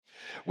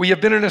We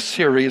have been in a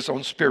series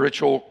on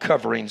spiritual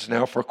coverings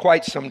now for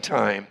quite some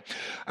time.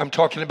 I'm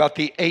talking about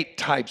the 8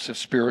 types of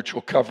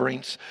spiritual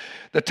coverings.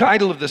 The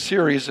title of the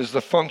series is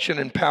The Function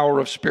and Power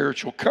of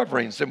Spiritual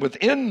Coverings. And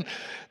within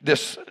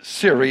this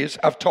series,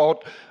 I've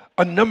taught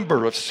a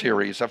number of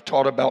series. I've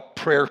taught about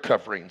prayer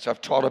coverings.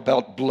 I've taught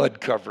about blood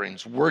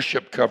coverings,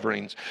 worship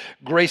coverings,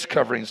 grace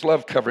coverings,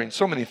 love coverings,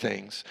 so many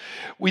things.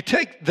 We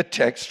take the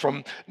text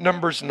from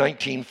Numbers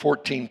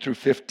 19:14 through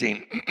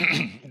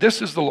 15.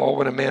 This is the law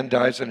when a man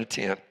dies in a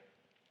tent.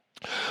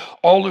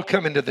 All who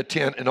come into the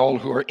tent and all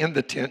who are in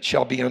the tent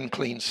shall be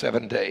unclean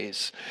 7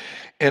 days.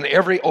 And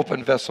every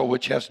open vessel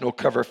which has no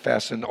cover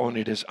fastened on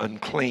it is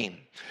unclean.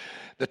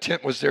 The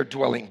tent was their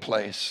dwelling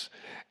place.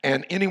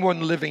 And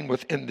anyone living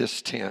within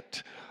this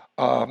tent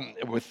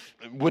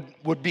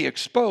would be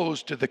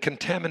exposed to the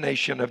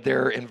contamination of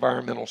their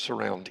environmental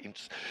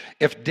surroundings.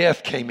 If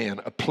death came in,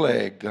 a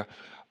plague,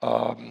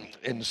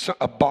 and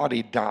a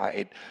body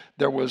died,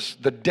 there was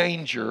the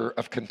danger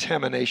of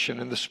contamination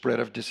and the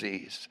spread of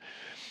disease.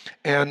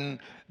 And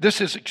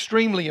this is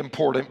extremely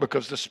important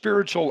because the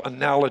spiritual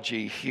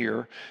analogy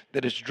here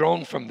that is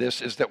drawn from this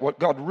is that what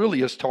God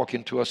really is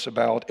talking to us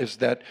about is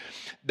that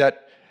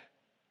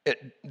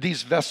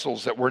these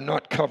vessels that were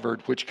not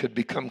covered, which could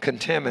become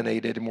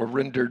contaminated and were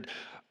rendered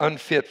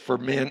unfit for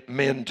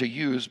men to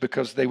use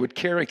because they would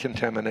carry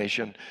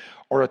contamination,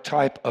 are a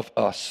type of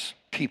us,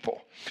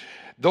 people.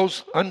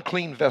 Those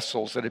unclean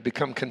vessels that had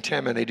become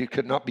contaminated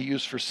could not be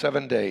used for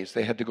 7 days.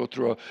 They had to go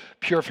through a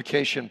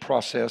purification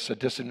process, a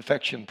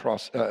disinfection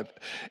process,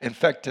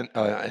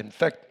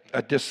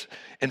 a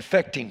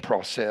disinfecting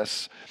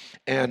process,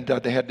 and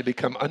they had to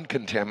become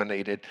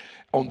uncontaminated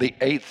on the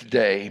 8th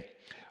day.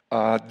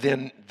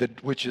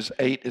 Which is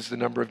 8 is the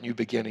number of new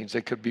beginnings.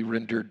 They could be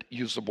rendered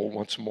usable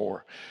once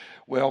more.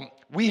 Well,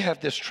 we have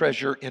this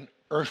treasure in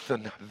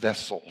earthen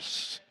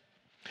vessels.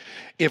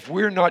 If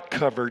we're not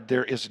covered,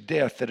 there is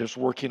death that is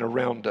working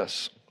around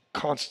us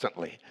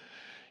constantly.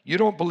 You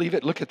don't believe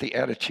it? Look at the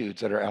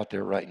attitudes that are out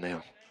there right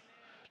now.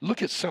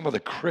 Look at some of the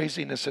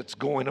craziness that's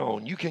going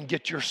on. You can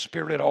get your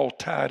spirit all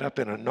tied up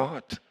in a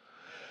knot.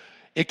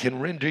 It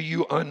can render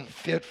you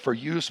unfit for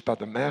use by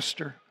the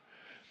master.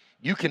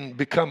 You can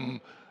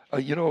become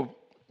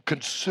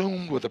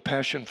consumed with a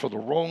passion for the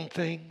wrong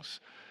things,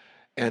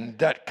 and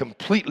that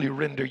completely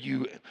render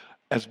you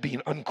as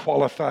being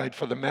unqualified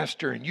for the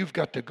master, and you've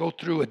got to go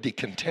through a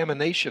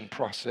decontamination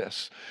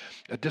process,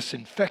 a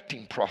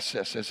disinfecting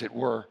process, as it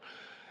were,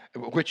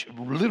 which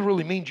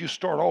literally means you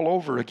start all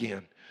over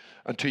again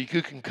until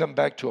you can come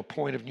back to a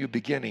point of new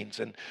beginnings.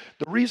 And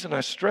the reason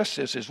I stress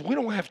this is we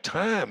don't have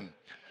time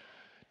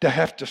to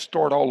have to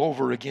start all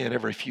over again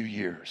every few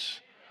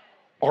years.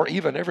 Or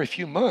even every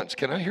few months.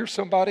 Can I hear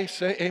somebody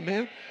say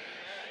amen?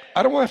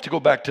 I don't have to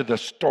go back to the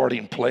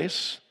starting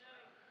place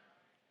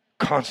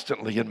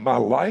constantly in my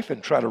life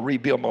and try to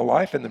rebuild my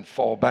life and then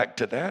fall back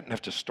to that and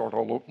have to start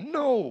all over.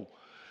 No.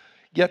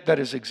 Yet that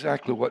is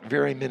exactly what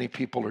very many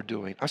people are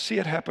doing. I see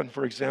it happen,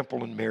 for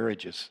example, in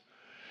marriages.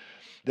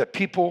 That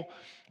people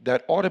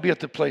that ought to be at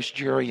the place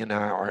Jerry and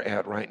I are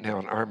at right now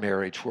in our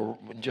marriage, where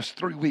in just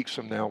 3 weeks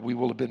from now, we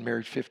will have been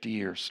married 50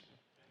 years.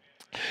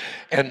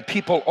 And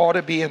people ought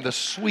to be in the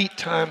sweet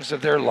times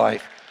of their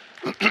life.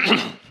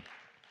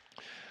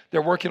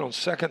 They're working on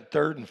 2nd,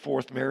 3rd, and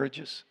 4th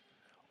marriages,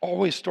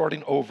 always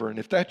starting over. And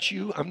if that's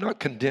you, I'm not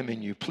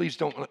condemning you. Please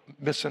don't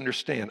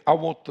misunderstand. I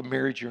want the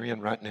marriage you're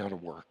in right now to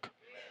work.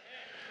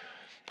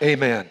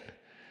 Amen.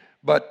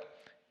 But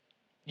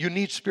you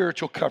need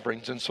spiritual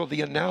coverings. And so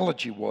the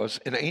analogy was,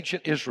 in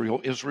ancient Israel,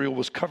 Israel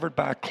was covered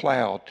by a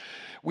cloud.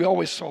 We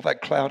always saw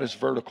that cloud as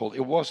vertical.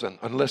 It wasn't.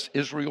 Unless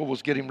Israel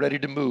was getting ready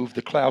to move,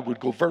 the cloud would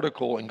go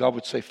vertical and God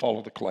would say,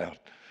 follow the cloud,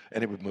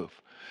 and it would move.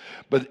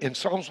 But in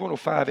Psalms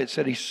 105, it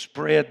said he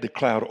spread the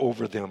cloud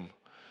over them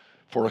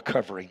for a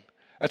covering.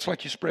 That's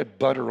like you spread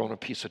butter on a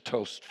piece of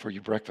toast for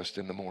your breakfast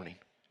in the morning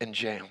and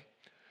jam.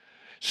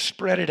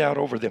 Spread it out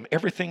over them.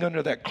 Everything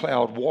under that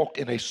cloud walked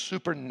in a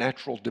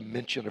supernatural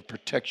dimension of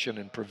protection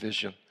and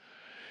provision.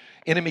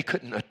 Enemy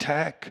couldn't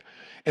attack.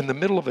 In the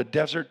middle of a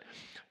desert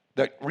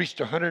that reached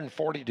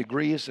 140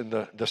 degrees in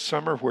the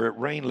summer, where it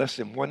rained less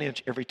than 1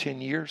 inch every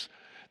 10 years,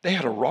 they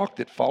had a rock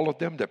that followed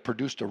them that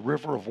produced a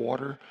river of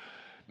water,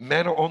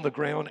 manna on the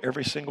ground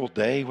every single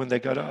day when they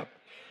got up.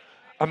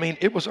 I mean,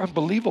 it was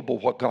unbelievable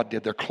what God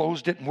did. Their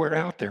clothes didn't wear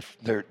out.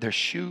 Their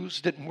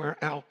shoes didn't wear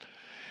out.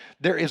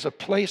 There is a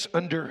place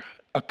under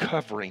a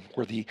covering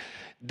where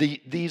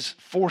these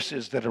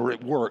forces that are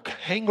at work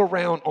hang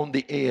around on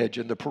the edge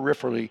and the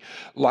periphery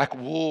like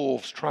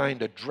wolves trying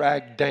to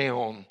drag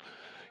down,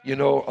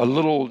 a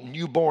little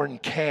newborn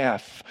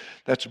calf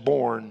that's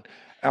born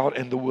out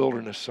in the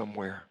wilderness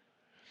somewhere.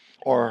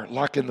 Or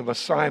like in the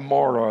Masai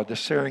Mara, the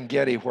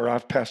Serengeti, where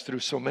I've passed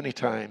through so many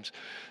times,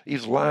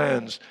 these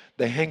lions,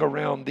 they hang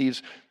around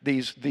the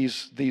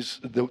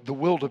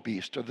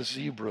wildebeest or the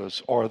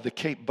zebras or the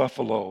Cape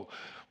buffalo,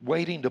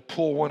 waiting to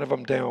pull one of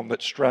them down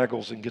that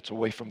straggles and gets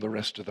away from the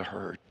rest of the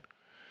herd.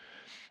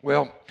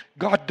 Well,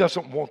 God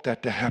doesn't want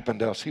that to happen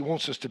to us. He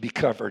wants us to be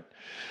covered.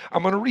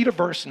 I'm going to read a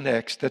verse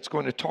next that's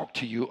going to talk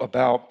to you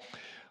about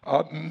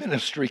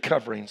ministry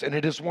coverings, and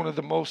it is one of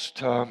the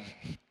most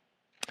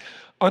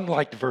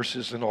unliked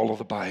verses in all of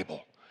the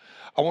Bible.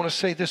 I want to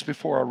say this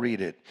before I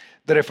read it,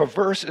 that if a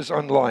verse is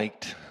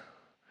unliked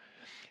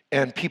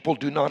and people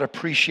do not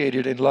appreciate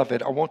it and love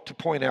it, I want to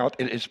point out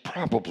it is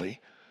probably,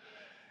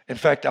 in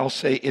fact, I'll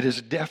say it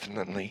is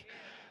definitely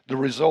the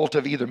result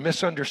of either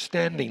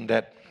misunderstanding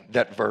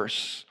that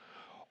verse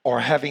or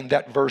having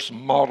that verse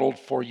modeled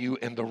for you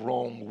in the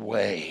wrong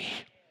way.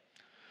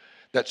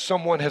 That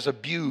someone has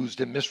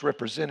abused and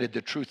misrepresented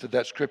the truth of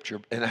that scripture.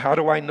 And how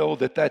do I know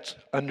that that's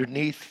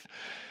underneath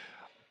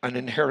an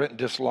inherent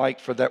dislike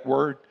for that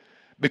word?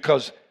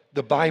 Because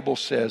the Bible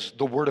says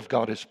the word of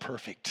God is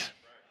perfect.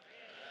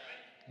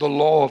 The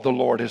law of the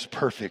Lord is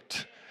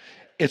perfect.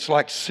 It's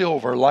like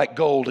silver, like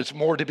gold. It's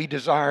more to be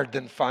desired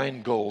than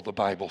fine gold, the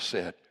Bible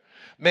said.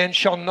 Man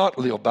shall not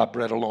live by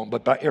bread alone,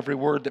 but by every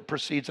word that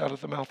proceeds out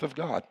of the mouth of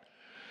God.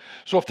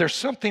 So if there's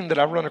something that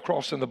I run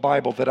across in the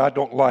Bible that I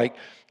don't like,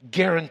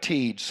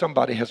 guaranteed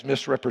somebody has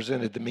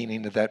misrepresented the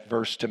meaning of that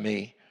verse to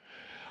me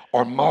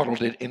or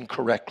modeled it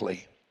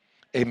incorrectly.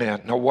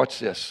 Amen. Now watch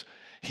this.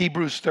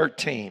 Hebrews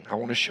 13. I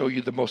want to show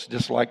you the most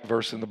disliked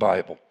verse in the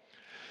Bible.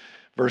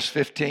 Verse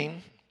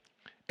 15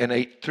 and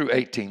 8 through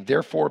 18.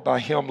 Therefore by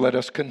him let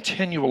us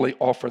continually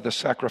offer the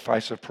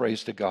sacrifice of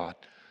praise to God.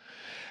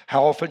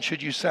 How often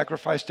should you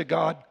sacrifice to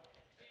God?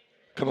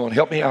 Come on,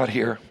 help me out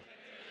here.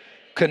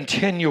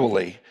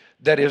 Continually.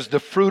 That is the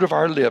fruit of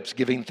our lips,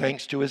 giving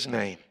thanks to his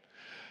name.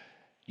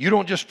 You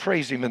don't just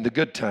praise him in the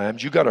good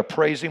times. You got to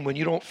praise him when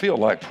you don't feel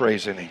like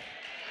praising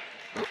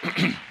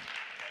him.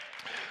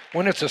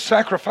 When it's a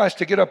sacrifice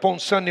to get up on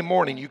Sunday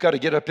morning, you got to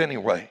get up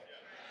anyway.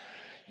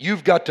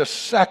 You've got to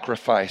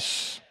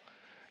sacrifice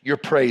your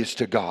praise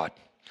to God.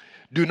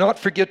 Do not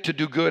forget to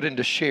do good and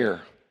to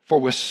share, for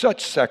with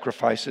such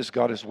sacrifices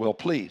God is well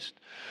pleased.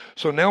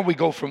 So now we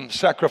go from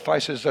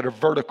sacrifices that are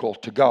vertical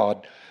to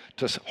God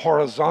to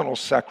horizontal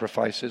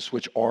sacrifices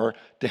which are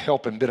to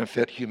help and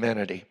benefit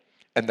humanity,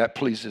 and that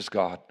pleases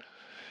God.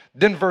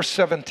 Then verse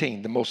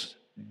 17, the most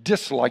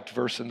disliked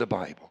verse in the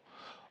Bible.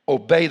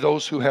 Obey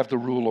those who have the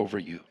rule over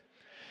you,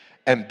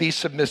 and be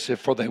submissive,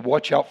 for they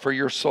watch out for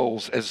your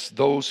souls as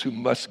those who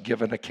must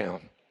give an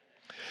account.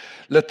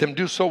 Let them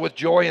do so with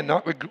joy and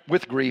not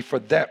with grief, for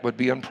that would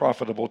be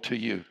unprofitable to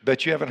you.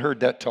 Bet you haven't heard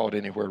that taught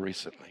anywhere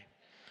recently.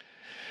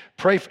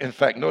 Pray, in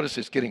fact, notice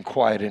it's getting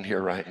quiet in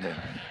here right now.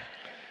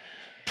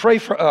 Pray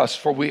for us,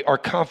 for we are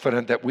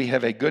confident that we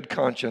have a good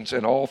conscience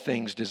in all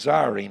things,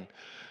 desiring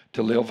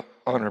to live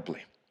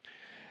honorably.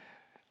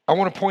 I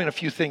want to point a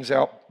few things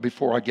out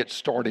before I get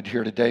started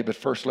here today, but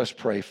first let's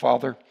pray.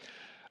 Father,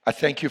 I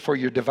thank you for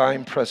your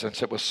divine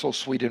presence that was so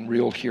sweet and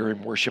real here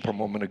in worship a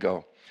moment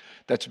ago.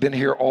 That's been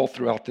here all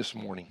throughout this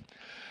morning.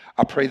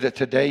 I pray that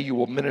today you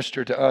will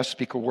minister to us,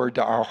 speak a word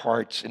to our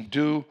hearts, and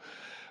do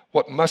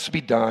what must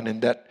be done,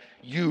 and that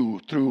you,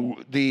 through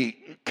the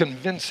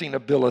convincing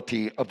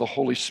ability of the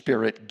Holy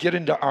Spirit, get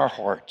into our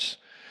hearts.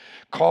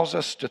 Cause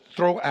us to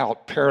throw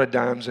out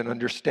paradigms and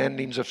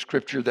understandings of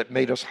Scripture that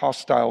made us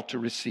hostile to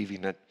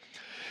receiving it,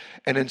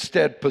 and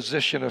instead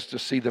position us to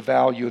see the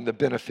value and the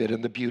benefit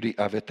and the beauty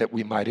of it, that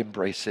we might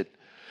embrace it.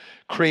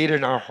 Create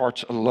in our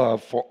hearts a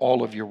love for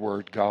all of your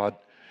word, God,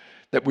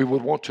 that we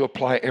would want to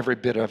apply every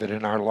bit of it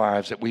in our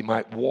lives, that we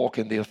might walk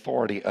in the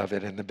authority of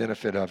it and the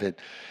benefit of it.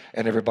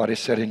 And everybody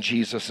said, in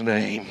Jesus'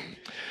 name.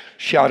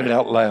 Shout it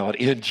out loud,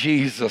 in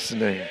Jesus'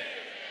 name.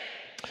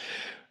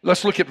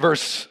 Let's look at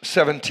verse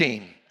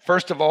 17.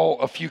 First of all,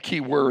 a few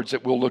key words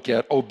that we'll look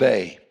at.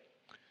 Obey.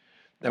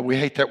 Now, we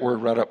hate that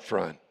word right up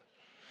front.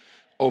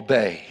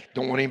 Obey.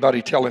 Don't want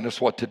anybody telling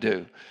us what to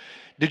do.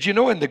 Did you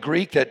know in the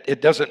Greek that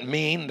it doesn't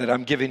mean that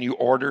I'm giving you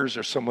orders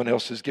or someone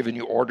else is giving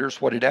you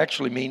orders? What it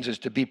actually means is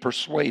to be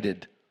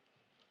persuaded.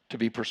 To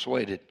be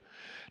persuaded.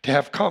 To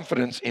have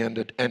confidence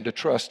in and to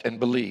trust and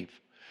believe.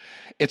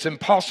 It's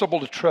impossible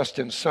to trust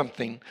in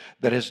something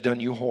that has done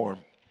you harm.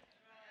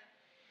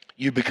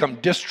 You become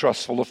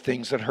distrustful of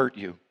things that hurt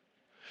you.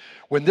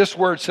 When this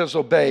word says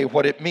obey,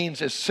 what it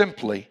means is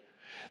simply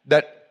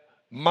that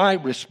my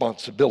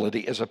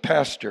responsibility as a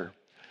pastor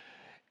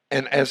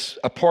and as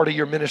a part of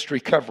your ministry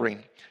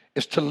covering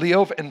is to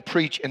live and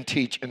preach and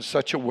teach in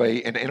such a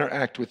way and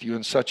interact with you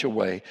in such a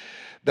way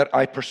that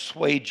I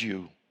persuade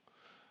you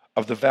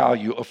of the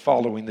value of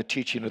following the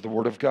teaching of the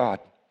Word of God.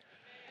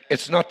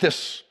 It's not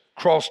this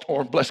crossed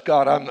arm, bless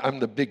God, I'm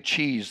the big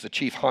cheese, the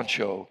chief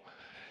honcho,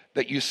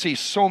 that you see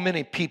so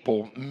many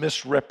people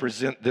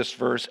misrepresent this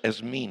verse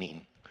as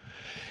meaning.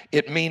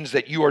 It means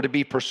that you are to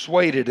be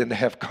persuaded and to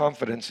have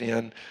confidence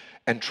in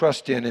and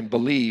trust in and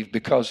believe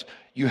because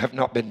you have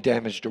not been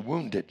damaged or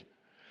wounded.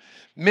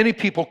 Many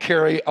people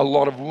carry a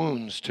lot of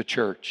wounds to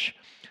church.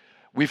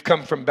 We've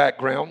come from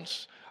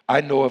backgrounds. I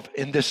know of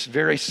in this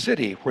very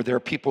city where there are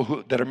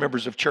people that are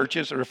members of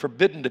churches that are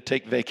forbidden to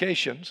take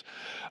vacations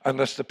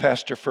unless the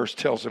pastor first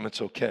tells them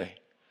it's okay.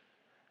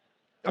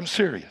 I'm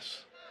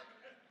serious.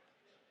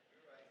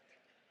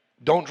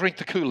 Don't drink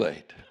the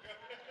Kool-Aid.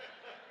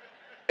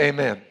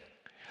 Amen.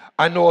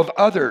 I know of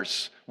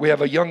others. We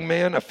have a young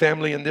man, a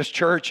family in this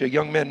church, a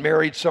young man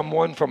married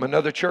someone from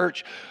another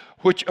church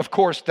which, of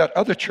course, that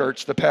other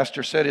church, the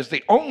pastor said, is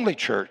the only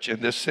church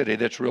in this city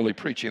that's really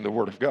preaching the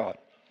Word of God.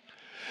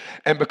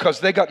 And because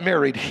they got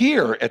married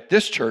here at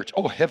this church,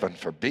 oh, heaven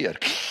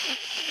forbid,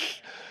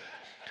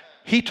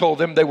 he told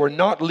them they were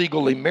not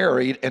legally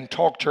married and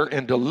talked her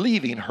into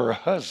leaving her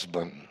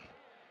husband.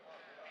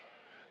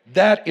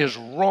 That is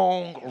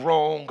wrong,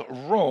 wrong,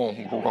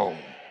 wrong, wrong.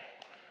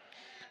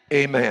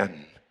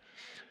 Amen.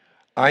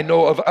 I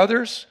know of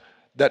others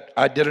that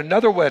I did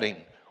another wedding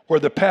where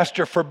the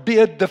pastor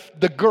forbid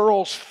the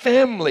girl's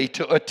family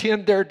to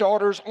attend their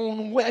daughter's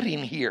own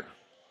wedding here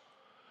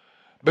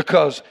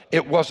because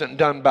it wasn't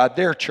done by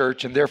their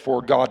church and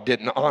therefore God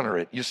didn't honor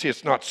it. You see,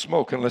 it's not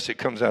smoke unless it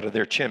comes out of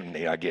their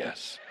chimney, I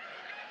guess.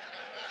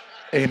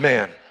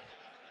 Amen.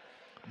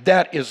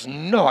 That is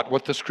not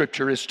what the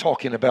scripture is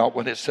talking about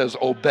when it says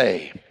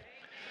obey.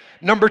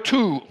 Number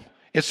 2,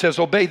 it says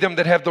obey them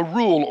that have the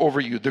rule over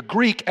you. The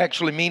Greek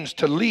actually means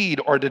to lead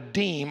or to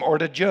deem or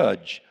to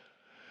judge.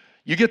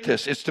 You get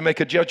this? It's to make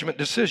a judgment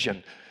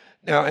decision.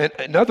 Now,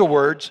 in other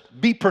words,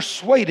 be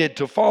persuaded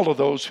to follow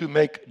those who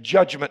make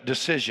judgment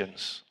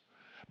decisions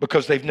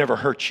because they've never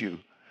hurt you.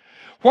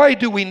 Why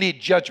do we need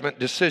judgment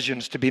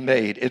decisions to be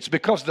made? It's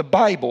because the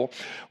Bible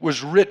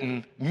was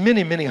written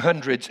many, many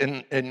hundreds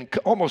and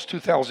almost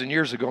 2,000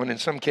 years ago, and in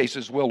some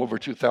cases well over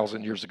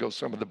 2,000 years ago,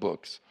 some of the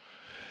books.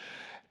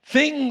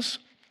 Things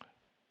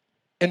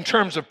in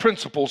terms of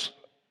principles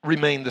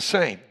remain the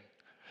same.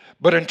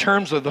 But in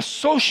terms of the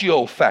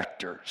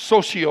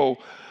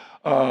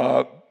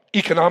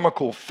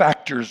economical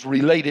factors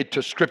related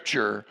to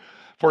Scripture,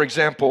 for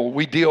example,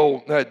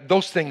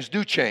 those things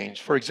do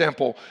change. For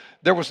example,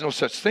 there was no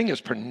such thing as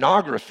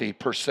pornography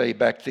per se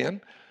back then.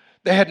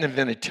 They hadn't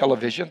invented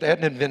television. They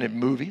hadn't invented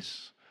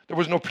movies. There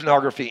was no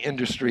pornography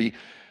industry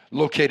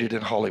located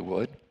in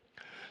Hollywood.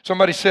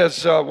 Somebody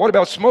says, what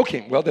about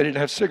smoking? Well, they didn't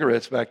have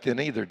cigarettes back then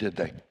either, did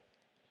they?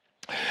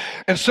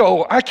 And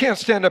so I can't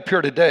stand up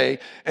here today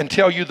and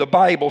tell you the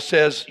Bible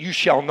says you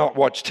shall not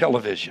watch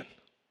television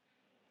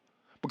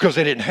because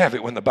they didn't have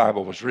it when the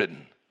Bible was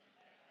written.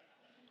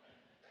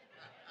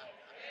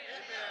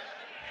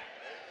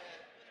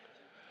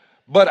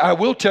 But I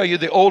will tell you,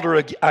 the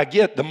older I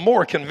get, the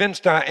more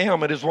convinced I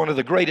am it is one of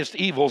the greatest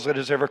evils that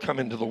has ever come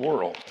into the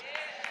world.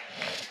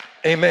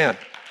 Amen.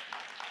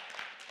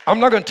 I'm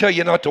not going to tell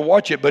you not to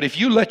watch it, but if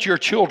you let your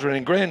children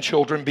and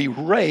grandchildren be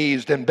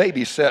raised and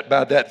babysat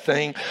by that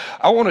thing,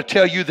 I want to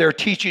tell you they're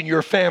teaching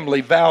your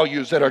family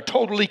values that are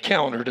totally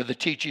counter to the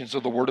teachings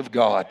of the Word of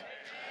God.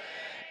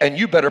 And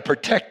you better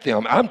protect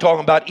them. I'm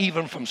talking about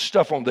even from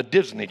stuff on the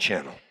Disney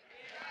Channel.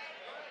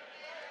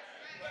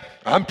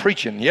 I'm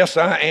preaching. Yes,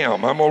 I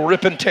am. I'm going to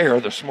rip and tear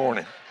this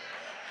morning.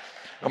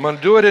 I'm going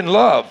to do it in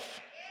love.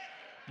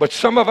 But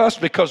some of us,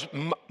 because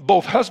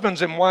both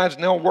husbands and wives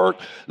now work,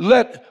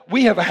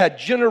 we have had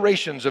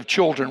generations of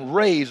children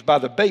raised by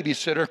the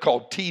babysitter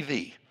called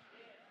TV.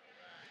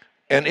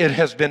 And it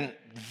has been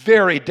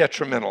very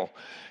detrimental.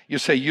 You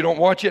say, you don't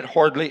watch it?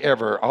 Hardly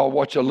ever. I'll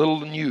watch a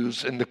little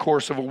news in the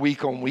course of a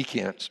week on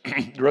weekends.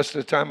 The rest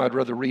of the time, I'd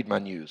rather read my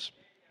news.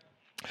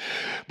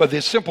 But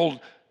the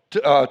simple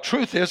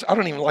truth is, I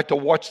don't even like to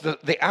watch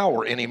the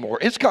hour anymore.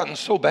 It's gotten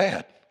so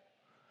bad.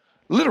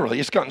 Literally,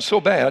 it's gotten so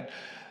bad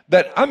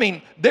that, I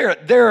mean,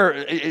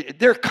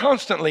 they're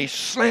constantly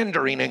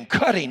slandering and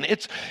cutting.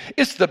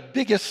 It's the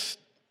biggest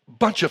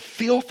bunch of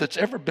filth that's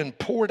ever been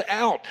poured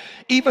out.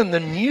 Even the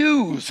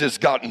news has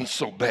gotten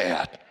so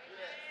bad.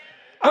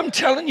 I'm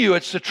telling you,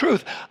 it's the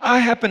truth. I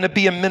happen to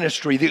be in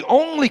ministry. The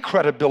only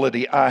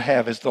credibility I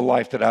have is the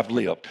life that I've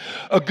lived.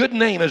 A good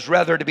name is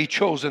rather to be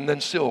chosen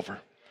than silver.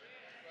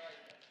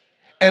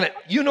 And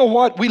you know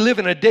what? We live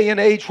in a day and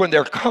age when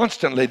they're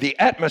constantly, the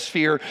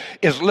atmosphere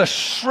is, let's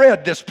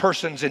shred this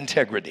person's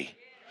integrity.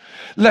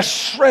 Let's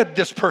shred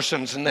this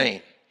person's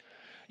name.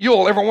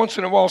 You'll every once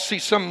in a while see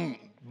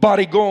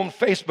somebody go on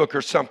Facebook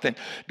or something,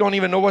 don't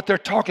even know what they're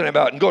talking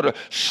about, and go to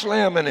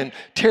slamming and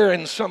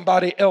tearing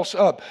somebody else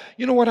up.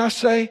 You know what I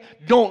say?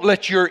 Don't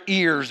let your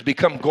ears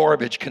become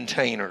garbage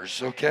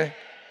containers, okay?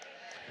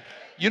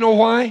 You know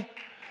why?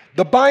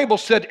 The Bible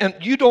said, and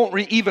you don't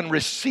even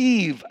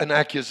receive an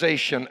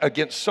accusation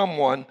against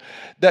someone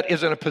that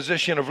is in a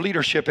position of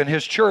leadership in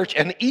his church,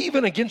 and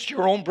even against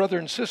your own brother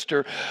and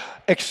sister,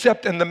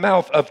 except in the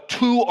mouth of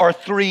 2 or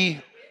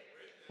 3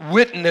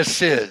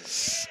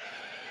 witnesses.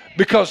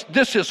 Because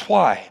this is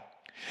why.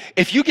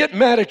 If you get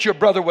mad at your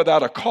brother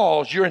without a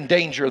cause, you're in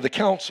danger of the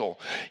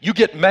council. You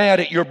get mad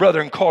at your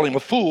brother and call him a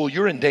fool,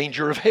 you're in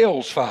danger of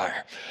hell's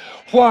fire.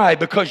 Why?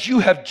 Because you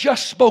have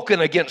just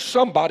spoken against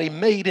somebody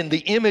made in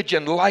the image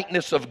and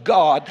likeness of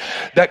God,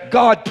 that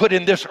God put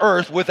in this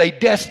earth with a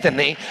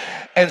destiny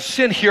and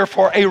sent here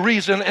for a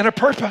reason and a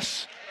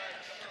purpose.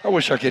 I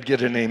wish I could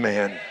get an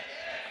amen.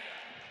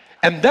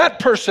 And that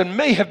person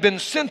may have been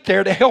sent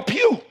there to help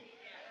you.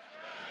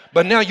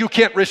 But now you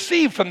can't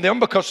receive from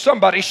them because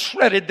somebody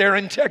shredded their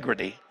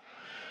integrity.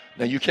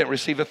 Now you can't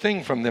receive a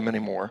thing from them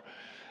anymore.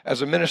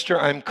 As a minister,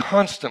 I'm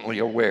constantly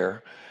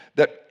aware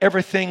that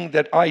everything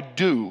that I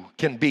do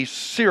can be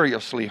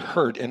seriously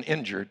hurt and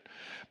injured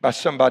by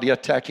somebody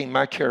attacking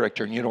my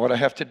character. And you know what I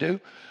have to do?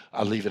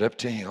 I leave it up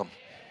to him.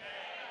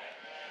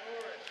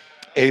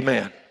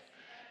 Amen.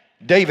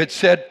 David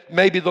said,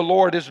 maybe the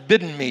Lord has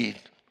bidden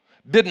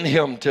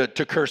him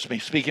to curse me.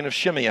 Speaking of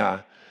Shimei.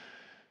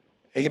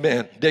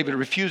 Amen. David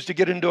refused to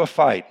get into a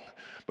fight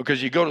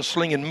because you go to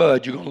slinging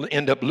mud, you're going to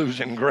end up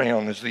losing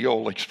ground, as the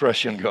old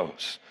expression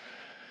goes.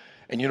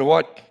 And you know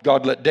what?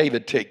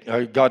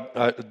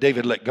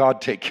 David let God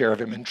take care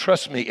of him. And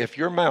trust me, if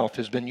your mouth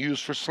has been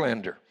used for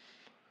slander,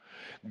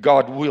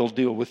 God will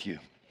deal with you.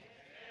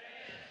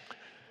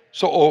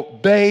 So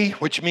obey,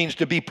 which means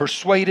to be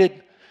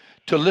persuaded,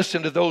 to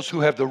listen to those who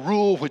have the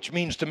rule, which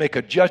means to make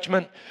a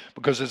judgment.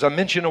 Because as I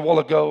mentioned a while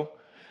ago,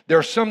 there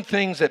are some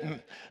things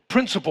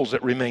principles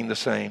that remain the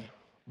same,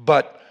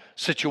 but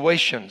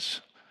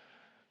situations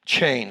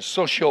change,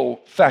 social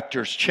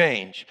factors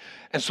change.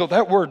 And so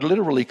that word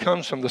literally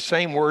comes from the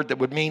same word that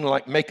would mean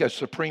like make a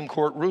Supreme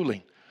Court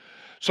ruling.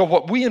 So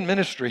what we in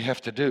ministry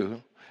have to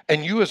do,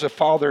 and you as a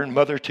father and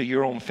mother to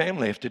your own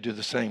family have to do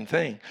the same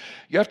thing.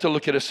 You have to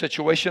look at a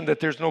situation that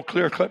there's no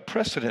clear-cut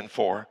precedent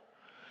for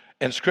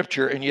in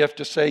Scripture, and you have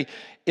to say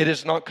it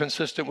is not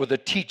consistent with the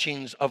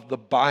teachings of the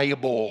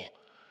Bible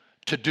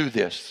to do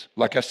this.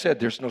 Like I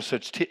said, there's no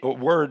such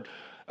word.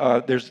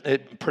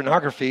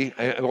 Pornography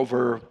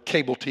over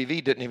cable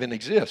TV didn't even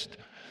exist.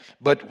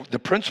 But the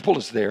principle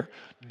is there.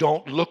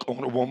 Don't look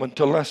on a woman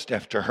to lust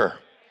after her.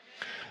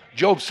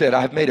 Job said,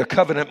 I've made a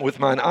covenant with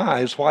mine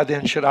eyes. Why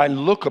then should I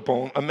look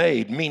upon a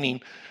maid?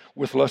 Meaning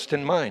with lust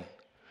in mind.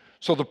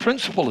 So the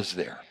principle is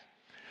there.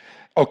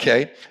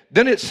 Okay.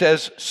 Then it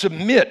says,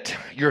 submit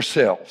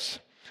yourselves.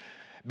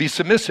 Be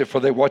submissive, for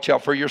they watch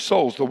out for your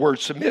souls. The word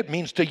submit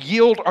means to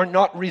yield or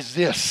not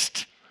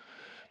resist.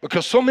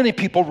 Because so many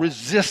people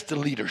resist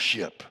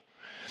leadership.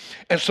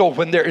 And so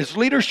when there is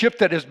leadership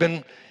that has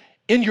been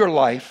in your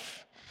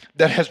life,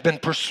 that has been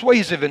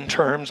persuasive in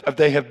terms of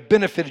they have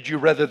benefited you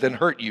rather than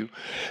hurt you,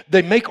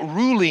 they make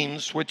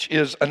rulings, which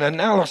is an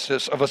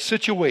analysis of a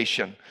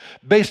situation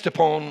based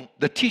upon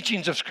the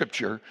teachings of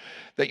Scripture,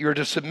 that you're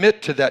to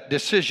submit to that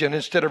decision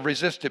instead of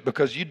resist it,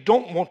 because you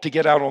don't want to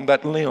get out on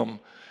that limb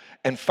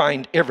and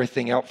find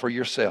everything out for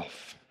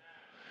yourself.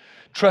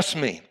 Trust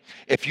me,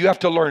 if you have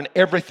to learn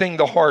everything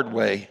the hard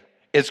way,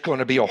 it's going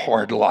to be a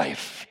hard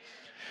life.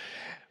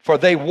 For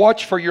they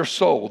watch for your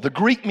soul. The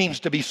Greek means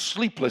to be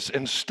sleepless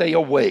and stay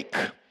awake.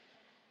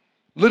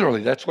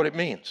 Literally, that's what it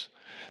means.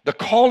 The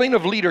calling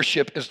of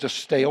leadership is to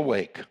stay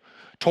awake,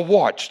 to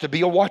watch, to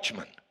be a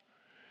watchman.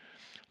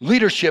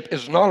 Leadership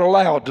is not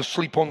allowed to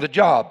sleep on the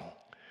job.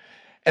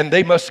 And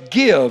they must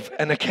give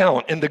an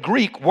account. In the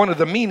Greek, one of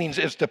the meanings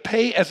is to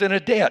pay as in a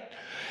debt.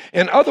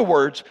 In other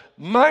words,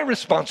 my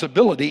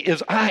responsibility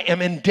is I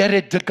am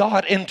indebted to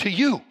God and to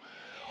you.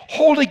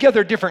 Whole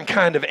together different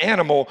kind of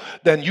animal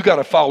than you got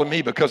to follow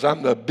me because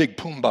I'm the big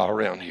Pumbaa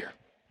around here.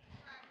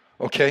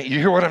 Okay, you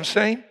hear what I'm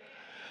saying?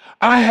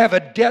 I have a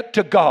debt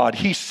to God.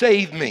 He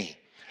saved me.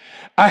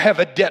 I have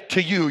a debt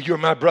to you. You're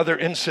my brother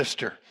and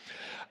sister.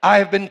 I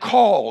have been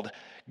called.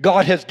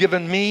 God has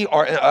given me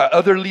or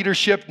other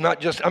leadership, not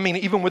just,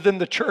 even within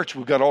the church,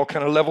 we've got all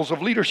kind of levels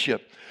of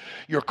leadership.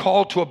 You're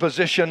called to a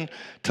position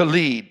to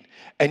lead.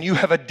 And you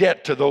have a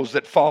debt to those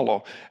that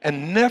follow.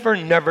 And never,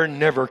 never,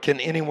 never can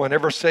anyone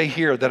ever say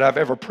here that I've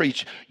ever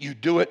preached, you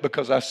do it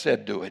because I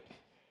said do it.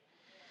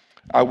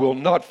 I will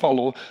not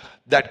follow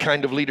that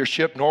kind of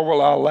leadership, nor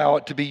will I allow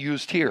it to be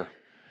used here.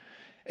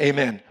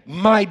 Amen.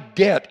 My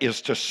debt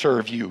is to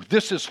serve you.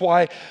 This is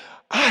why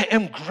I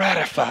am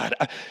gratified.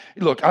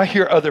 Look, I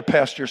hear other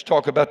pastors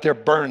talk about they're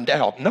burned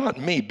out. Not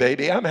me,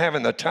 baby. I'm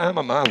having the time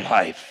of my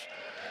life.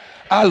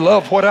 I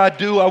love what I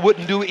do. I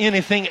wouldn't do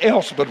anything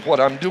else but what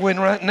I'm doing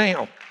right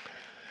now.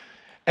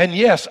 And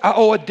yes, I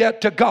owe a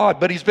debt to God,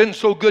 but He's been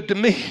so good to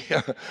me.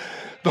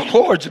 The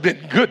Lord's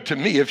been good to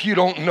me if you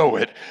don't know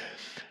it.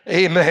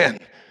 Amen.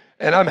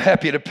 And I'm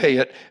happy to pay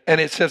it.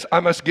 And it says, I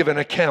must give an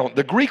account.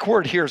 The Greek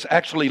word here is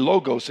actually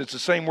logos. It's the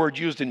same word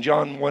used in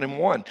John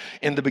 1:1.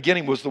 In the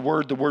beginning was the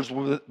Word was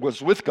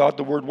with God,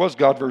 the Word was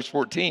God, verse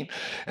 14.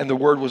 And the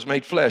Word was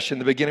made flesh. In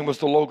the beginning was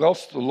the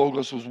Logos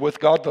was with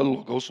God, the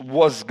Logos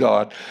was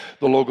God.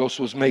 The Logos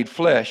was made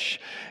flesh.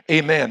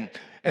 Amen.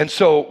 And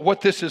so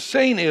what this is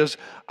saying is,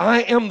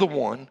 I am the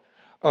one,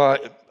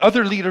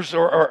 other leaders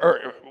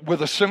are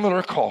with a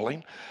similar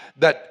calling,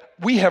 that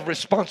we have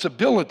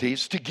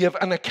responsibilities to give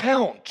an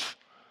account.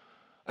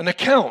 An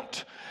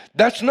account.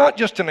 That's not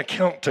just an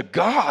account to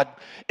God,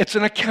 it's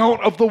an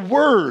account of the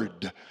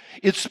Word.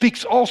 It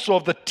speaks also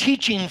of the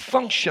teaching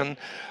function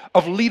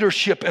of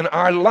leadership in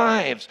our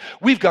lives.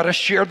 We've got to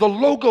share the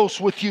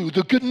Logos with you,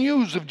 the good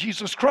news of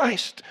Jesus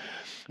Christ.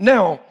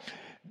 Now,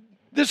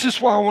 this is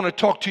why I want to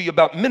talk to you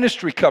about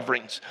ministry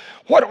coverings.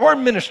 What are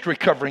ministry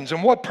coverings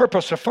and what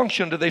purpose or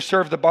function do they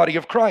serve the body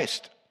of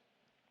Christ?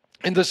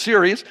 In the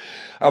series,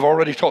 I've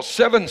already taught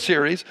 7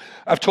 series.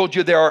 I've told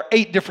you there are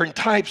 8 different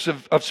types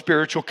of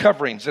spiritual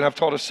coverings, and I've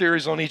taught a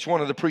series on each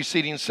one of the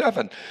preceding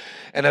 7.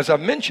 And as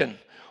I've mentioned,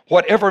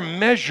 whatever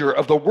measure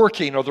of the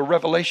working or the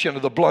revelation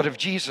of the blood of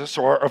Jesus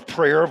or of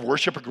prayer, of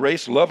worship, of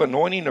grace, love,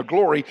 anointing, or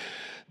glory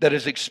that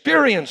is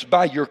experienced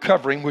by your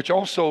covering, which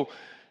also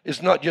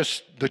is not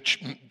just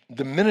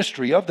the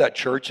ministry of that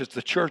church, it's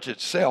the church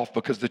itself,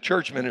 because the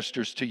church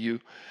ministers to you.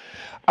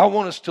 I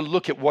want us to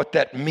look at what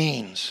that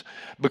means,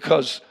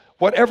 because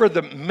whatever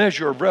the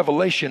measure of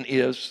revelation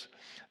is,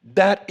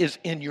 that is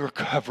in your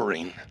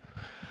covering.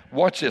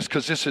 Watch this,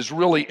 because this is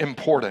really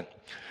important.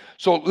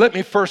 So let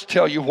me first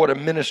tell you what a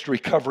ministry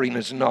covering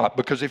is not,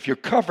 because if you're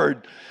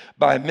covered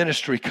by a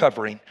ministry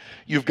covering,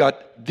 you've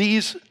got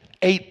these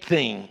 8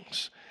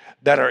 things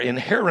that are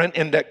inherent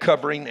in that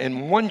covering.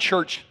 In one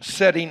church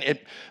setting,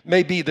 it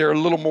may be they're a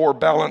little more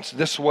balanced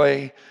this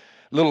way,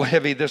 a little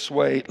heavy this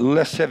way,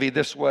 less heavy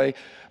this way.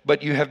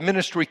 But you have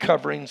ministry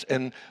coverings,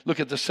 and look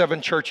at the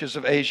 7 churches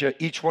of Asia.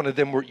 Each one of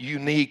them were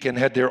unique and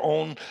had their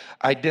own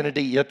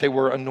identity, yet they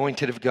were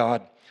anointed of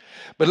God.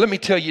 But let me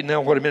tell you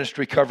now what a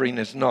ministry covering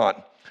is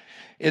not.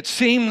 It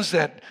seems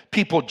that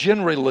people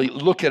generally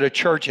look at a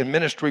church and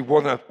ministry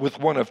with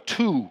one of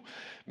 2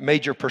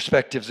 major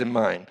perspectives in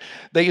mind.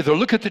 They either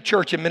look at the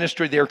church and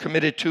ministry they're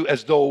committed to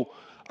as though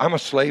I'm a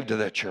slave to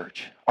that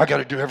church. I got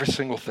to do every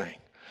single thing.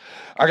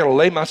 I got to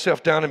lay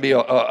myself down and be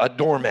a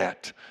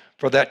doormat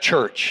for that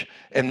church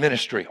and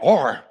ministry.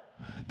 Or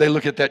they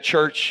look at that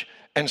church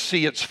and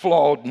see its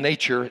flawed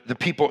nature, the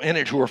people in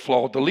it who are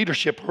flawed, the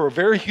leadership who are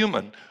very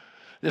human.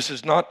 This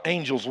is not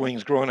angel's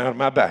wings growing out of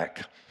my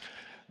back.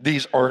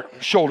 These are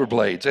shoulder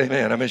blades.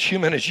 Amen. I'm as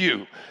human as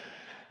you.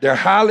 They're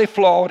highly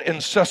flawed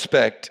and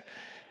suspect.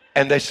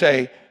 And they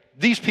say,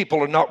 these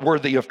people are not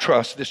worthy of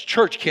trust. This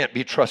church can't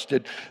be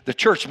trusted. The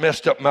church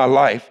messed up my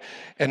life.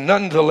 And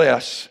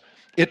nonetheless,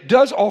 it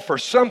does offer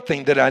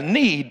something that I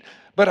need,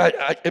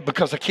 but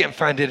because I can't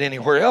find it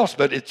anywhere else.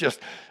 But it's just,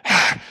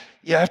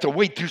 you have to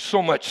wade through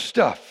so much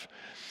stuff.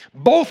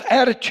 Both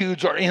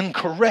attitudes are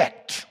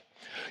incorrect.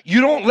 You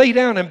don't lay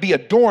down and be a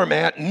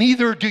doormat.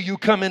 Neither do you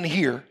come in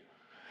here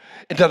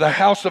into the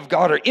house of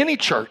God or any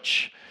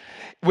church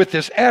with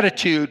this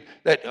attitude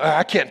that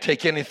I can't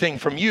take anything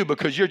from you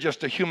because you're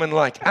just a human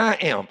like I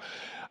am.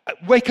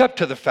 Wake up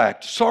to the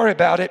fact. Sorry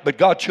about it, but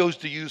God chose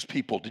to use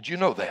people. Did you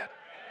know that?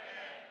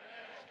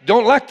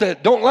 Don't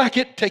like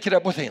it, take it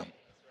up with Him.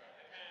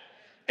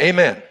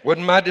 Amen.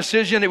 Wasn't my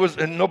decision. It was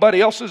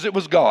nobody else's. It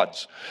was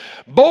God's.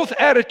 Both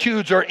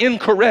attitudes are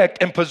incorrect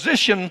and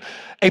position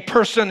a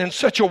person in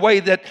such a way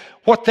that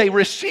what they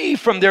receive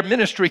from their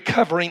ministry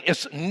covering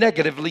is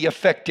negatively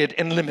affected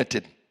and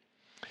limited.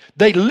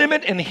 They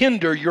limit and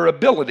hinder your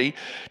ability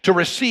to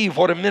receive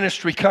what a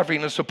ministry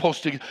covering is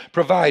supposed to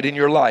provide in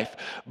your life.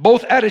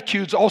 Both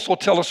attitudes also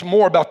tell us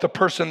more about the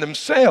person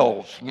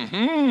themselves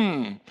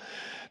than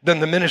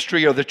the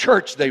ministry or the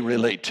church they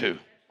relate to.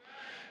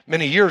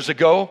 Many years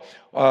ago,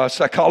 a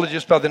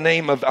psychologist by the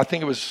name of, I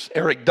think it was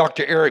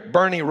Dr. Eric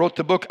Burney, wrote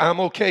the book, I'm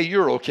Okay,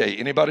 You're Okay.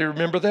 Anybody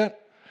remember that?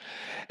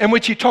 In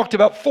which he talked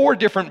about 4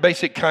 different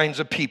basic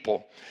kinds of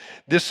people.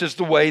 This is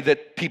the way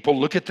that people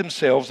look at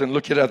themselves and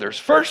look at others.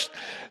 First,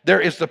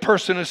 there is the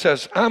person who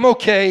says, I'm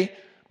okay,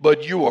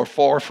 but you are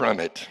far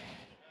from it.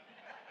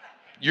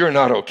 You're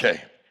not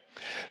okay.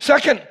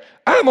 Second,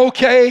 I'm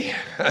okay,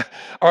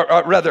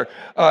 or rather,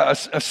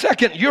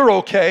 second, you're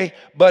okay,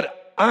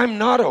 but I'm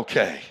not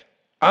okay.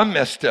 I'm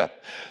messed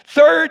up.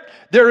 Third,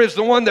 there is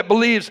the one that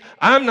believes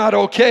I'm not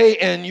okay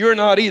and you're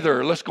not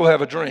either. Let's go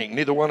have a drink.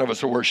 Neither one of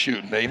us are worth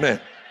shooting. Amen.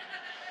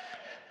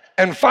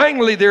 And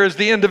finally, there is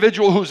the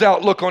individual whose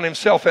outlook on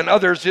himself and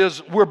others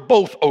is we're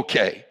both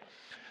okay.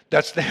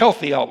 That's the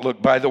healthy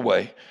outlook, by the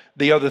way.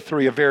 The other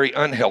 3 are very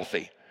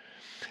unhealthy.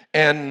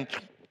 And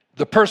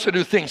the person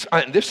who thinks,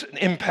 this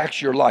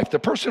impacts your life. The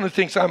person who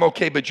thinks I'm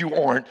okay but you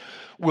aren't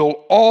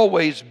will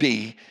always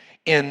be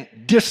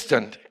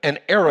distant and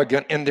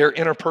arrogant in their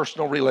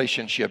interpersonal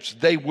relationships.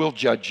 They will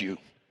judge you.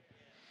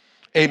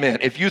 Amen.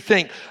 If you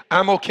think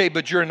I'm okay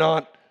but you're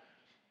not,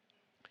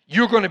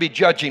 you're going to be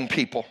judging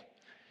people.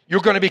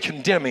 You're going to be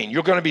condemning.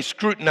 You're going to be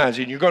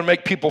scrutinizing. You're going to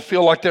make people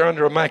feel like they're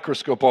under a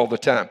microscope all the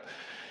time.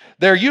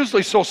 They're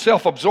usually so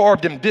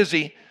self-absorbed and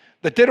busy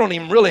that they don't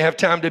even really have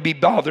time to be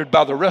bothered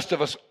by the rest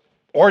of us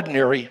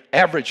ordinary,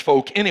 average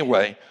folk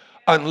anyway,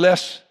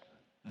 unless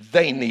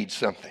they need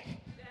something.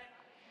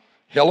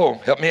 Hello,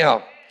 help me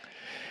out.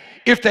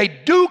 If they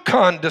do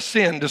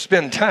condescend to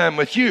spend time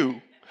with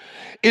you,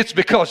 it's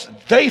because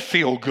they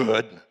feel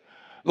good,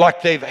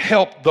 like they've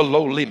helped the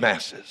lowly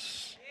masses.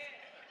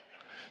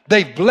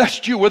 They've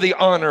blessed you with the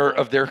honor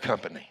of their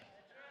company.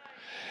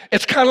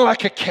 It's kind of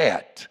like a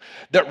cat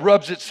that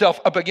rubs itself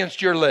up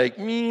against your leg.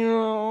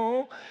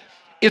 Meow.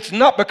 It's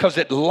not because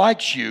it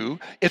likes you.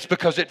 It's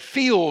because it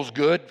feels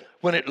good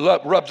when it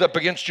rubs up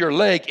against your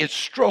leg. It's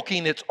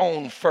stroking its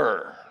own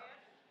fur.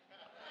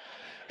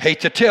 Hate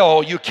to tell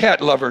all you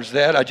cat lovers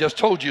that. I just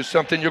told you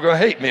something you're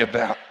going to hate me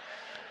about.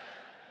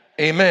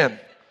 Amen.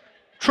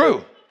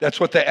 True. That's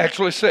what they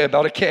actually say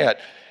about a cat.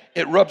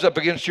 It rubs up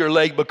against your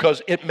leg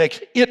because it makes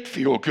it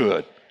feel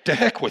good. To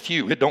heck with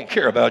you. It don't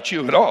care about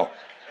you at all.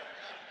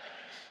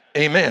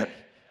 Amen.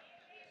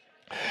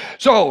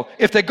 So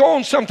if they go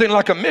on something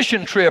like a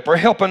mission trip or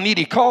help a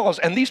needy cause,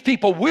 and these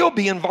people will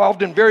be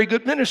involved in very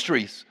good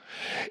ministries,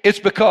 it's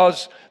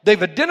because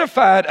they've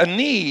identified a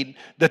need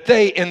that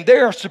they, in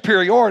their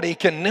superiority,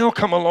 can now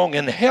come along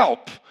and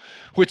help,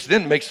 which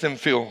then makes them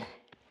feel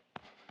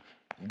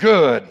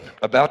good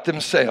about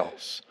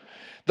themselves.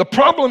 The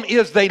problem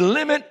is they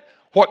limit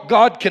what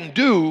God can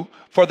do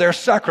for their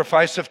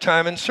sacrifice of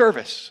time and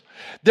service.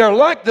 They're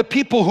like the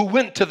people who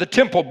went to the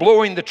temple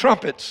blowing the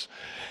trumpets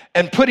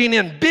and putting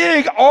in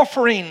big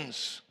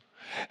offerings.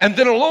 And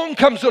then along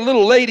comes a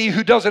little lady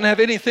who doesn't have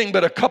anything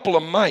but a couple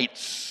of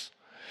mites.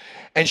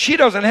 And she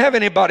doesn't have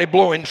anybody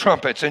blowing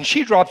trumpets. And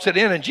she drops it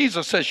in, and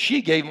Jesus says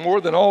she gave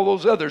more than all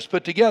those others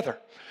put together.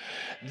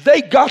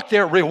 They got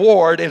their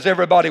reward as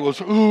everybody was,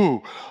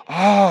 ooh,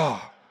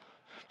 ah,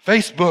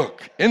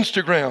 Facebook,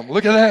 Instagram,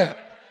 look at that.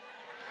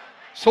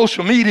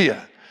 Social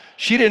media.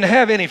 She didn't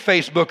have any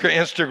Facebook or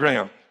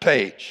Instagram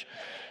page.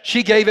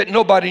 She gave it,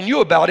 nobody knew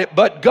about it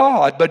but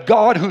God. But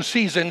God, who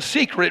sees in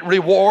secret,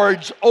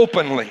 rewards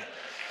openly.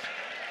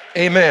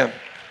 Amen.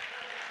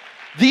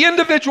 The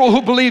individual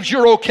who believes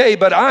you're okay,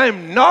 but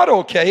I'm not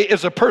okay,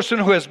 is a person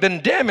who has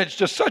been damaged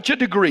to such a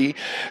degree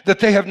that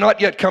they have not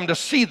yet come to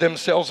see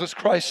themselves as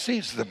Christ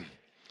sees them.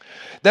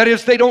 That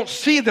is, they don't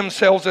see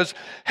themselves as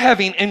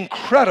having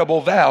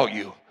incredible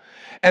value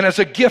and as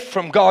a gift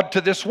from God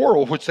to this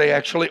world, which they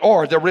actually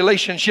are. Their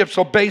relationships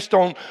are based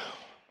on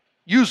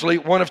usually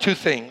one of two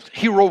things: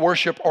 hero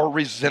worship or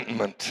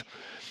resentment.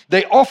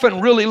 They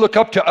often really look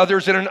up to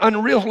others in an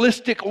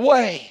unrealistic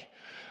way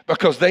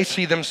because they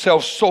see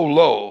themselves so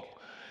low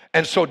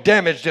and so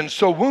damaged and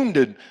so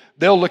wounded.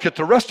 They'll look at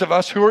the rest of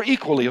us who are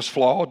equally as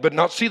flawed but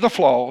not see the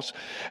flaws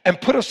and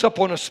put us up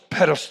on a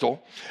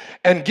pedestal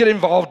and get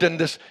involved in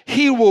this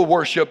hero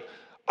worship,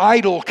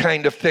 idol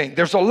kind of thing.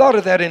 There's a lot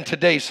of that in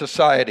today's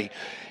society.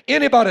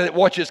 Anybody that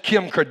watches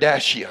Kim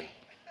Kardashian,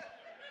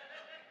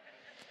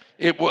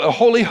 a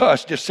holy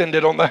hush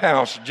descended on the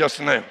house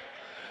just now,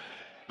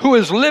 who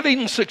is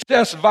living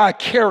success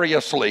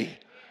vicariously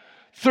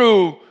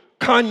through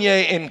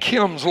Kanye and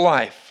Kim's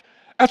life.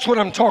 That's what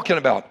I'm talking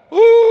about.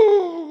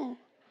 Ooh,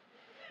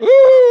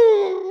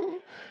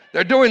 ooh,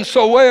 they're doing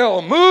so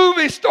well.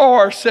 Movie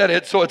star said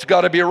it, so it's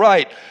got to be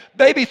right.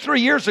 Baby, 3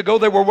 years ago,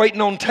 they were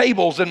waiting on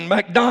tables in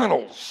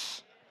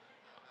McDonald's,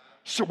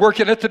 so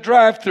working at the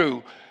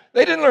drive-thru.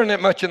 They didn't learn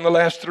that much in the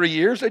last 3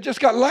 years. They just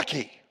got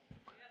lucky.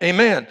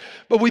 Amen.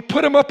 But we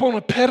put them up on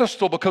a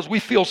pedestal because we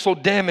feel so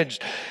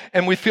damaged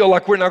and we feel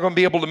like we're not going to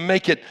be able to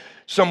make it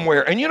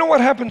somewhere. And you know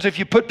what happens if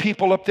you put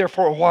people up there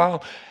for a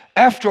while?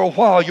 After a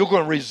while, you're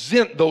going to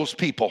resent those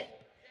people.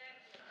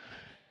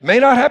 May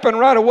not happen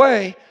right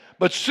away,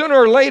 but sooner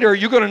or later,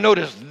 you're going to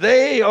notice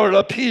they are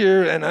up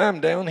here and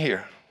I'm down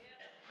here.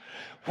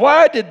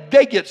 Why did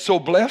they get so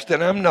blessed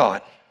and I'm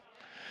not?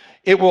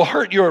 It will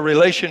hurt your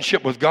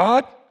relationship with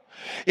God.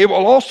 It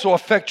will also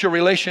affect your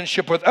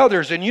relationship with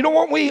others. And you know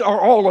what we are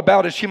all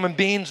about as human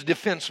beings?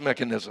 Defense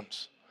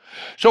mechanisms.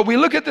 So we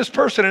look at this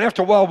person and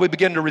after a while we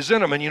begin to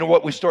resent them. And you know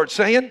what we start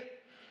saying?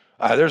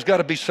 There's got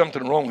to be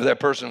something wrong with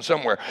that person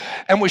somewhere.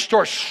 And we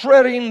start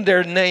shredding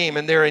their name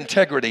and their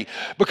integrity.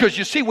 Because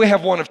you see, we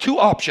have one of two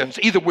options.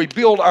 Either we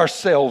build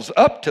ourselves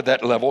up to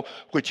that level,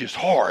 which is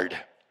hard.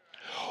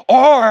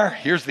 Or,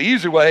 here's the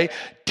easy way,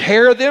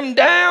 tear them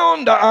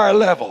down to our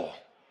level.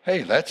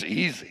 Hey, that's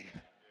easy.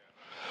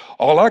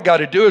 All I got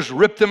to do is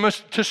rip them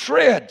to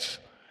shreds.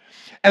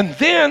 And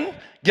then,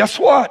 guess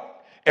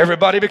what?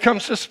 Everybody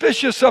becomes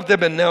suspicious of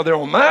them, and now they're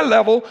on my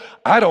level.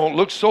 I don't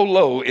look so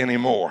low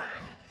anymore.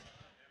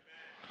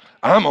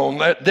 I'm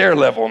on their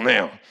level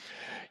now.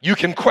 You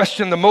can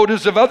question the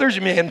motives of others.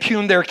 You may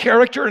impugn their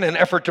character in an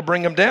effort to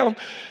bring them down.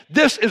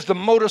 This is the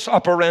modus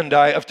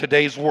operandi of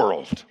today's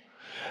world.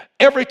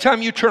 Every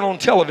time you turn on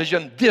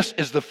television, this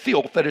is the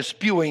filth that is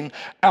spewing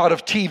out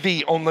of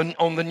TV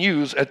on the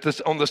news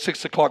on the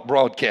 6 o'clock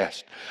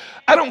broadcast.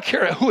 I don't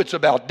care who it's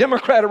about,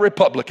 Democrat or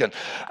Republican.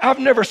 I've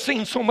never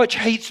seen so much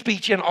hate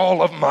speech in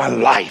all of my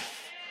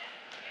life.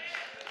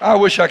 I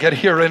wish I could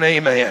hear an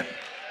amen.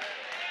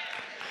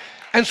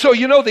 And so,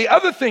 you know, the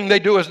other thing they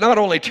do is not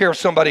only tear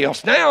somebody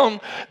else down,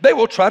 they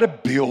will try to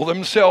build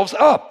themselves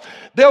up.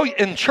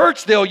 In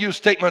church, they'll use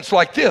statements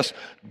like this: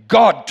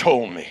 God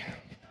told me.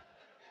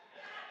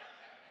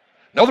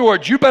 In other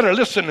words, you better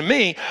listen to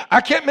me.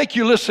 I can't make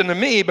you listen to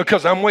me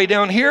because I'm way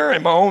down here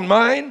in my own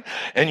mind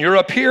and you're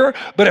up here.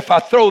 But if I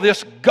throw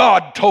this,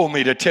 God told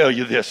me to tell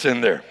you this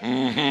in there.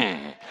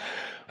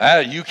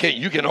 You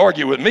can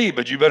argue with me,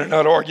 but you better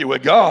not argue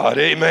with God.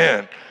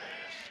 Amen.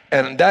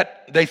 And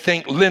that, they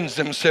think, lends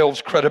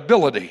themselves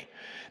credibility.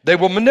 They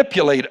will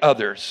manipulate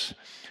others.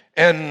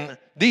 And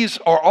these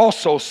are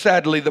also,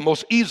 sadly, the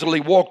most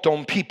easily walked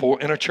on people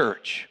in a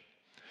church.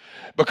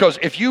 Because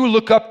if you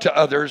look up to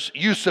others,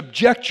 you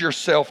subject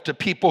yourself to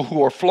people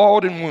who are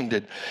flawed and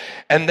wounded,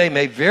 and they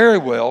may very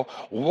well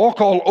walk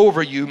all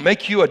over you,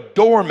 make you a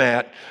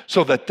doormat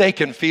so that they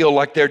can feel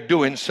like they're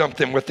doing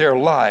something with their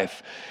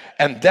life.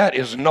 And that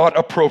is not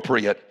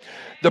appropriate.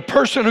 The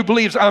person who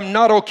believes I'm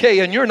not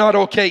okay and you're not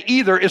okay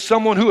either is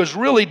someone who is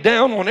really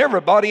down on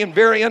everybody and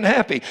very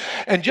unhappy.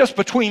 And just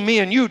between me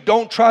and you,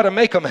 don't try to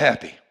make them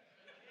happy.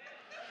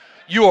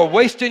 You are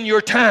wasting your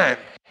time.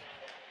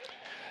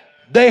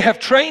 They have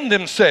trained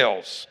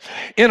themselves.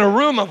 In a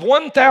room of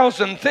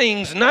 1,000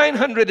 things,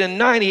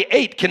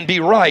 998 can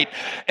be right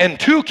and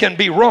 2 can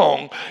be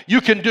wrong.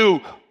 You can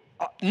do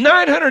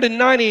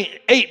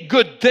 998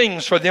 good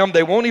things for them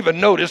they won't even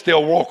notice.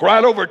 They'll walk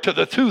right over to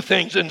the 2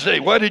 things and say,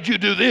 why did you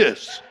do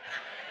this?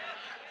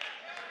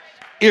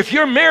 If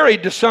you're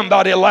married to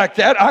somebody like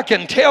that, I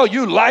can tell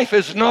you life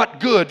is not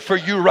good for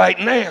you right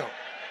now.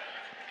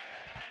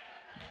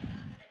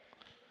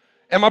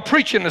 Am I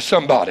preaching to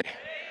somebody?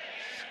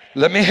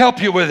 Let me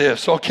help you with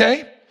this,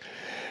 okay?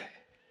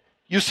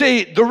 You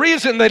see, the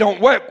reason they don't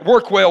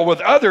work well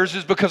with others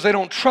is because they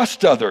don't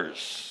trust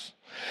others.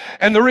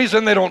 And the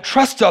reason they don't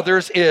trust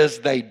others is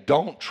they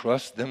don't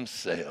trust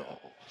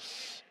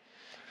themselves.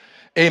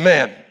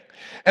 Amen.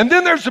 And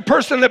then there's the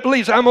person that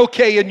believes I'm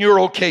okay and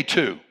you're okay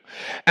too.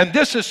 And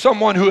this is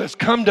someone who has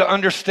come to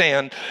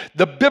understand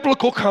the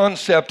biblical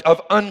concept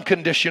of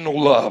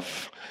unconditional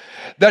love.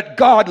 That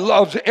God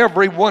loves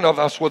every one of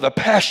us with a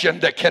passion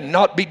that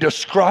cannot be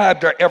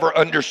described or ever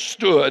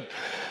understood,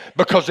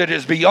 because it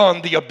is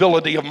beyond the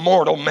ability of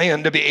mortal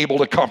man to be able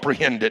to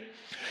comprehend it.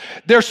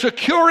 They're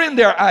secure in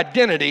their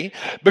identity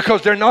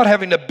because they're not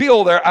having to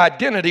build their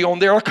identity on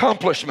their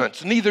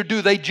accomplishments. Neither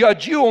do they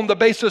judge you on the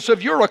basis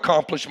of your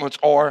accomplishments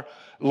or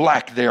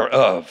lack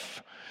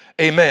thereof.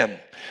 Amen.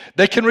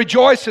 They can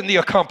rejoice in the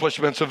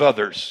accomplishments of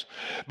others,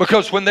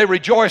 because when they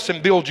rejoice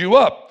and build you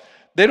up,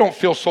 they don't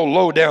feel so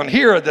low down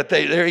here that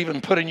they're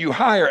even putting you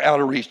higher out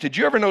of reach. Did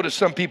you ever notice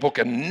some people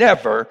can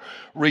never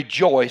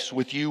rejoice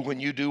with you when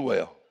you do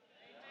well?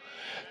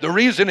 The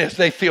reason is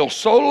they feel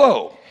so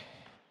low.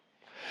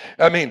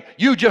 I mean,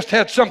 you just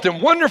had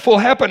something wonderful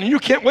happen and you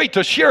can't wait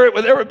to share it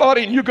with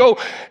everybody, and you go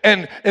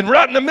and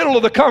right in the middle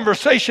of the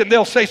conversation,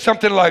 they'll say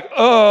something like,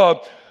 I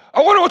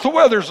wonder what the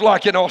weather's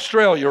like in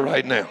Australia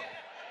right now.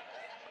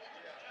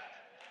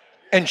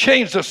 And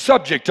change the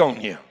subject on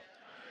you.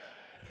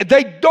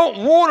 They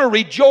don't want to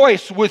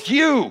rejoice with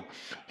you.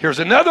 Here's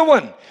another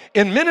one.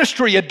 In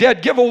ministry, a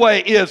dead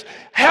giveaway is,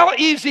 how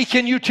easy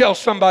can you tell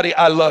somebody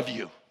I love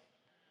you?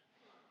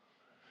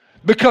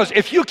 Because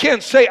if you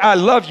can't say I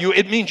love you,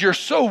 it means you're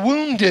so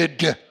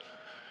wounded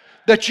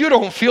that you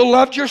don't feel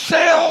loved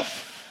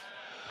yourself.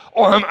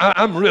 Oh,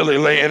 I'm really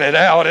laying it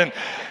out.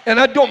 And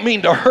I don't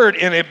mean to hurt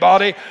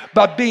anybody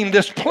by being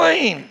this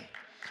plain.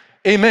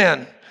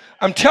 Amen.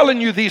 I'm telling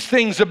you these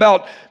things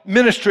about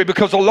ministry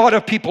because a lot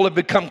of people have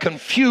become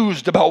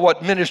confused about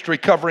what ministry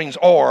coverings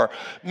are.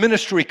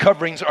 Ministry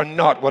coverings are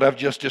not what I've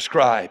just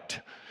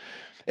described.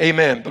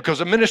 Amen.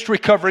 Because a ministry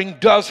covering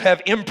does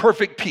have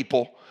imperfect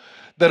people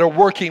that are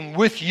working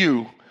with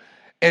you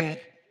and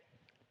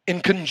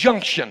in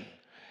conjunction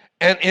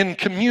and in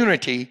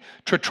community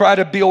to try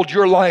to build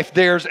your life,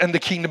 theirs, and the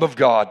kingdom of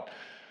God.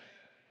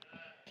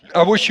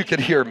 I wish you could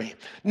hear me.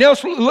 Now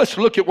let's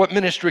look at what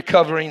ministry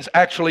coverings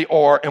actually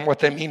are and what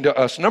they mean to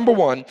us. Number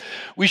one,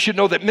 we should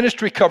know that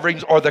ministry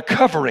coverings are the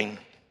covering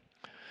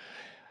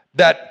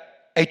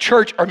that a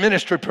church or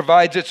ministry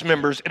provides its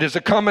members. It is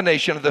a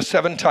combination of the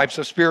 7 types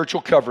of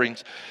spiritual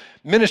coverings.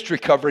 Ministry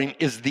covering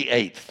is the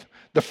 8th.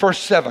 The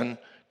first 7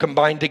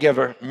 combined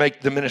together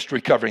make the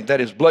ministry covering.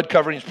 That is blood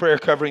coverings, prayer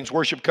coverings,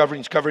 worship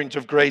coverings, coverings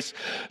of grace,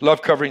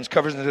 love coverings,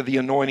 coverings of the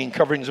anointing,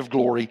 coverings of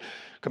glory.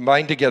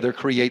 Combined together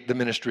create the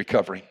ministry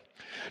covering.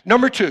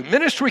 Number 2,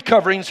 ministry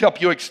coverings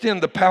help you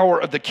extend the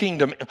power of the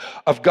kingdom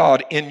of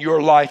God in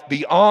your life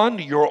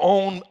beyond your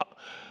own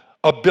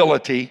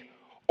ability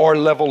or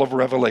level of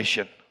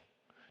revelation.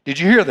 Did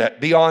you hear that?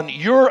 Beyond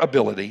your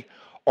ability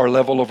or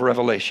level of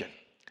revelation.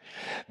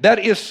 That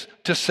is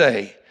to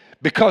say,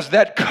 because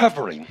that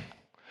covering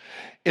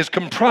is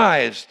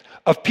comprised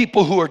of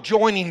people who are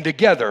joining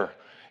together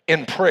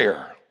in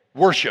prayer,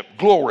 worship,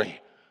 glory,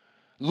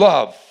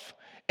 love.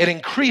 It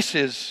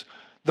increases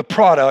the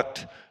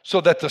product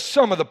so that the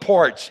sum of the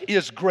parts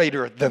is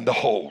greater than the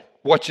whole.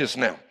 Watch this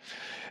now.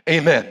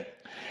 Amen.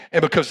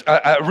 And because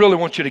I really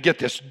want you to get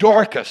this,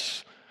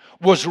 Dorcas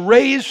was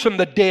raised from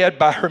the dead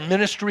by her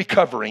ministry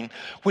covering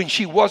when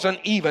she wasn't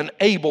even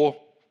able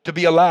to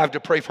be alive to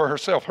pray for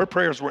herself. Her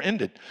prayers were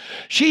ended.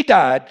 She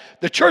died.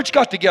 The church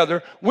got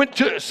together, went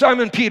to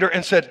Simon Peter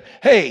and said,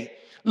 hey,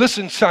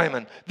 listen,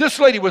 Simon, this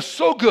lady was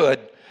so good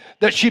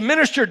that she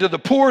ministered to the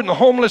poor and the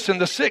homeless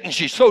and the sick, and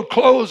she sewed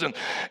clothes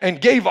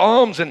and gave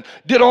alms and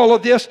did all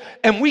of this,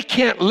 and we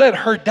can't let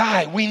her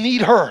die. We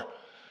need her.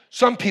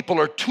 Some people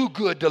are too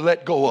good to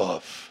let go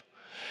of.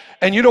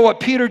 And you know what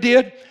Peter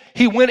did?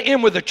 He went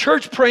in with the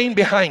church praying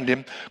behind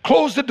him,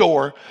 closed the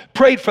door,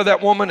 prayed for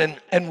that woman,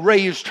 and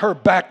raised her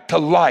back to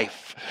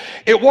life.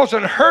 It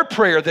wasn't her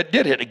prayer that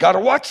did it. You got to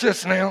watch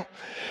this now.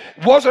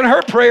 It wasn't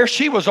her prayer.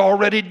 She was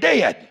already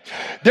dead.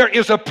 There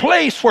is a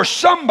place where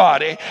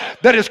somebody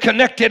that is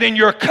connected in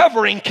your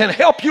covering can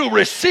help you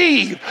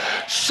receive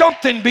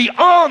something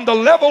beyond the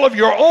level of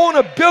your own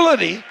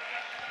ability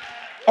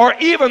or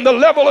even the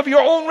level of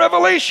your own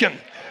revelation.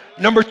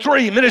 Number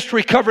 3,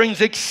 ministry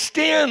coverings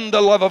extend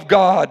the love of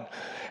God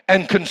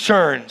and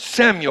concern.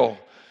 Samuel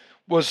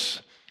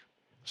was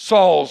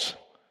Saul's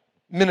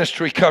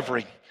ministry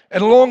covering.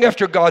 And long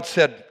after God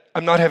said,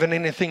 I'm not having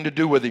anything to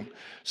do with him,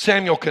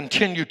 Samuel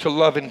continued to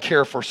love and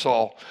care for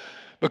Saul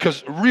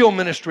because real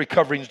ministry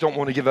coverings don't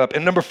want to give up.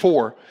 And number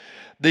 4,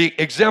 The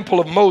example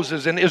of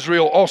Moses and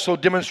Israel also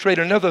demonstrate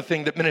another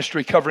thing that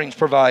ministry coverings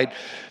provide.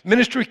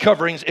 Ministry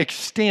coverings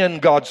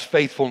extend God's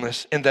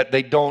faithfulness in that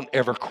they don't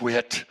ever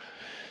quit.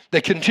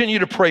 They continue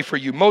to pray for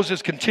you.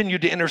 Moses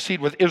continued to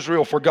intercede with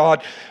Israel for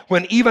God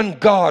when even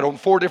God on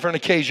 4 different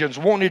occasions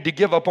wanted to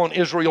give up on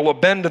Israel,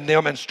 abandon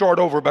them, and start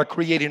over by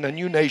creating a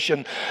new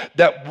nation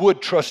that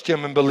would trust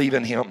him and believe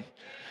in him.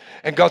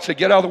 And God said,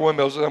 get out of the way,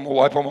 Moses. I'm going to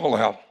wipe them all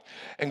out.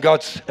 And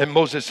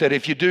Moses said,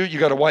 if you do, you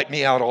got to wipe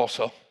me out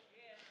also.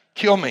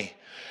 Kill me.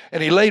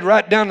 And he laid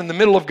right down in the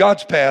middle of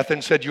God's path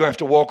and said, you have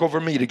to walk over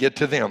me to get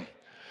to them.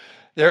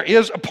 There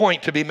is a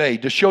point to be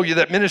made to show you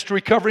that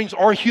ministry coverings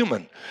are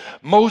human.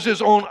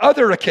 Moses on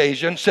other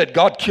occasions said,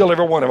 God, kill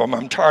every one of them.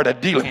 I'm tired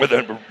of dealing with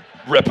them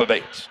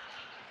reprobates.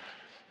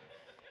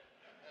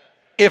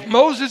 If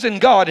Moses and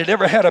God had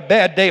ever had a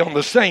bad day on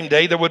the same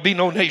day, there would be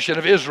no nation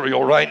of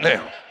Israel right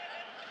now.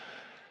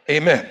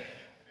 Amen.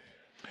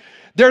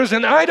 There's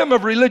an item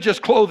of religious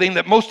clothing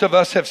that most of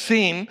us have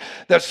seen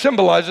that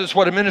symbolizes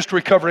what a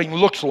ministry covering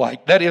looks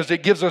like. That is,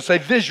 it gives us a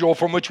visual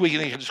from which we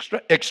can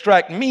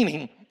extract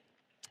meaning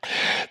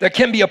that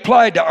can be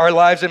applied to our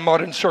lives in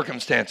modern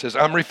circumstances.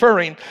 I'm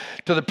referring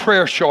to the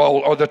prayer shawl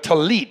or the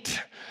talit.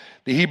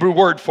 The Hebrew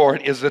word for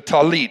it is the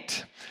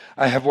talit.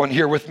 I have one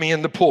here with me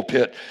in the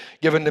pulpit,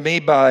 given to me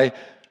by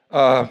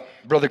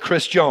Brother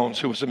Chris Jones,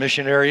 who was a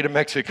missionary to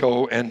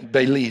Mexico and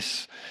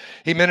Belize.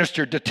 He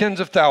ministered to tens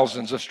of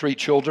thousands of street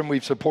children.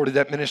 We've supported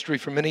that ministry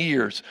for many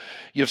years.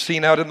 You've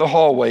seen out in the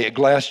hallway a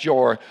glass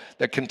jar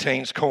that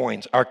contains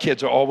coins. Our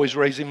kids are always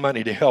raising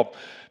money to help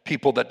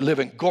people that live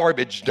in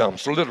garbage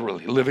dumps,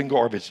 literally live in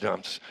garbage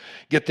dumps,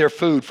 get their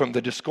food from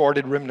the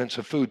discarded remnants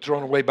of food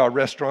thrown away by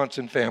restaurants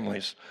and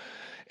families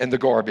and the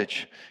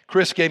garbage.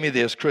 Chris gave me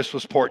this. Chris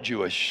was part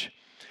Jewish.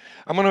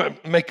 I'm going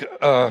to make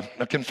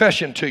a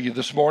confession to you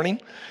this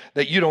morning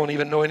that you don't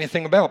even know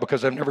anything about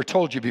because I've never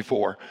told you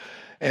before.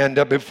 And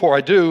before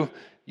I do,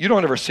 you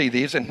don't ever see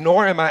these, and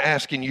nor am I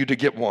asking you to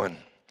get one.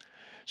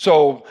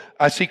 So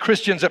I see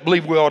Christians that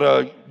believe we ought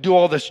to do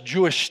all this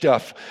Jewish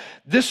stuff.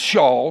 This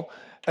shawl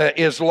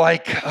is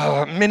like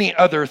many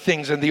other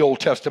things in the Old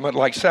Testament,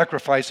 like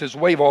sacrifices,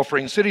 wave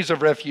offerings, cities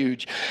of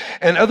refuge,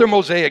 and other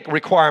Mosaic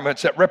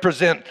requirements that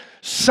represent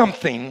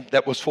something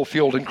that was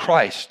fulfilled in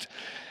Christ.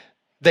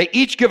 They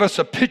each give us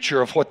a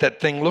picture of what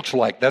that thing looks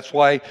like. That's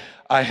why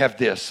I have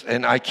this,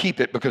 and I keep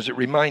it because it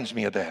reminds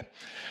me of that.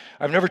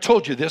 I've never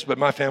told you this, but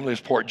my family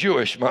is part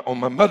Jewish. On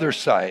my mother's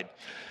side,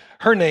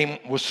 her name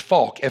was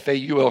Falk,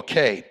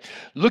 F-A-U-L-K.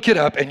 Look it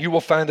up, and you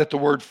will find that the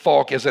word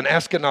Falk is an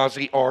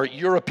Ashkenazi or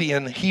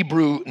European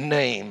Hebrew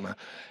name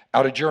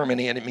out of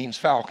Germany, and it means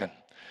falcon.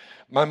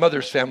 My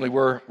mother's family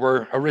were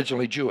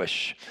originally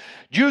Jewish.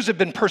 Jews have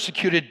been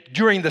persecuted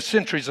during the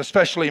centuries,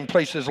 especially in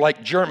places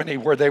like Germany,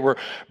 where they were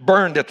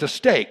burned at the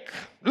stake,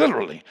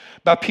 literally,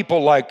 by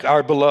people like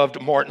our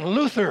beloved Martin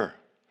Luther,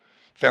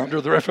 founder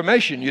of the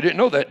Reformation. You didn't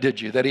know that, did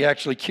you? That he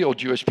actually killed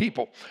Jewish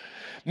people.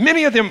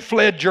 Many of them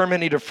fled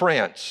Germany to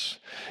France,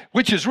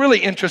 which is really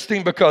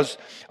interesting because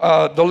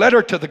the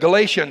letter to the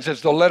Galatians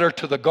is the letter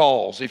to the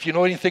Gauls. If you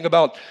know anything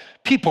about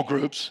people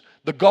groups,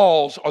 the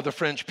Gauls are the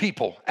French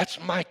people. That's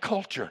my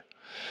culture.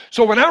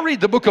 So when I read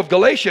the book of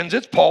Galatians,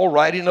 it's Paul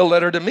writing a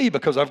letter to me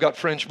because I've got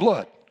French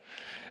blood.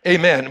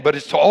 Amen. But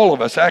it's to all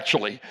of us,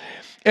 actually.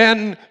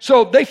 And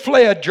so they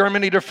fled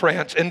Germany to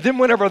France. And then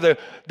whenever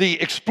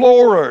the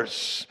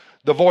explorers,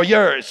 the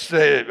voyageurs,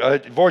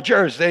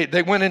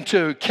 they went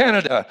into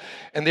Canada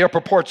and the upper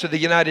parts of the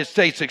United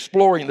States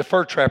exploring the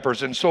fur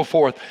trappers and so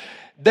forth.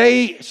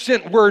 They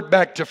sent word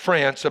back to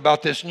France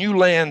about this new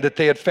land that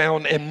they had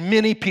found, and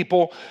many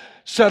people,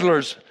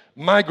 settlers,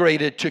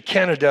 migrated to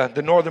Canada,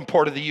 the northern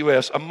part of the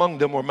U.S. Among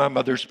them were my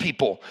mother's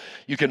people.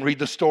 You can read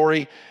the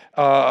story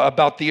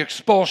about the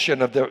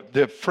expulsion of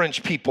the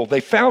French people.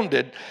 They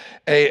founded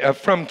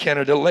from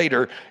Canada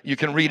later. You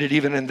can read it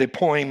even in the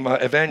poem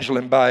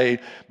Evangeline by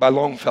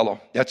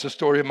Longfellow. That's the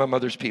story of my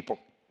mother's people.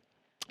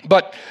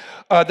 But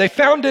they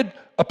founded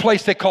a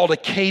place they called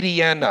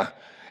Acadiana.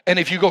 And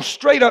if you go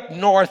straight up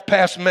north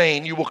past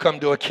Maine, you will come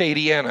to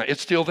Acadiana.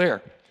 It's still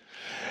there.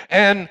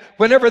 And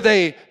whenever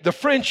the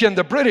French and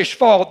the British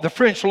fought, the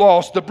French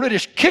lost, the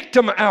British kicked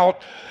them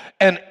out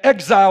and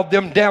exiled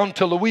them down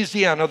to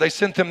Louisiana. They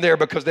sent them there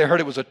because they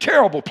heard it was a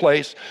terrible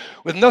place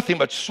with nothing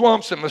but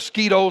swamps and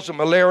mosquitoes and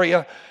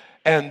malaria.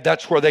 And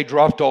that's where they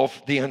dropped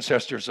off the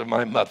ancestors of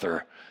my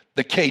mother,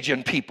 the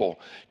Cajun people.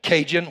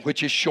 Cajun,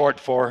 which is short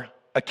for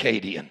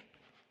Acadian.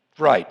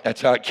 Right,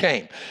 that's how it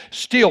came.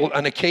 Still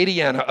an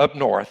Acadiana up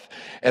north,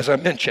 as I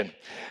mentioned.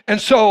 And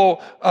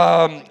so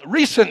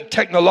recent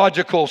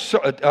technological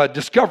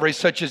discoveries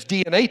such as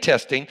DNA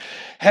testing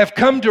have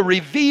come to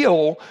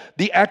reveal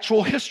the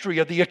actual history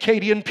of the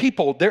Acadian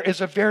people. There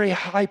is a very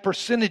high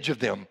percentage of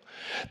them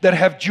that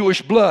have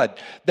Jewish blood.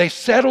 They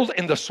settled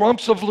in the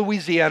swamps of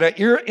Louisiana,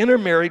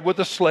 intermarried with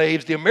the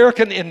slaves, the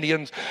American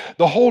Indians,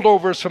 the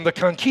holdovers from the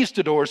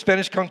conquistadors,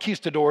 Spanish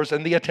conquistadors,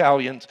 and the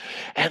Italians.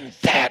 And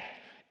that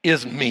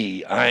is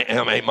me. I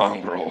am a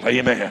mongrel.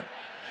 Amen.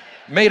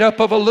 Made up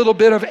of a little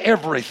bit of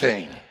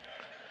everything.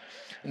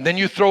 And then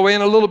you throw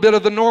in a little bit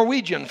of the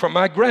Norwegian from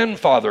my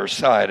grandfather's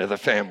side of the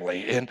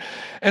family.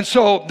 And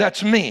so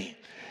that's me.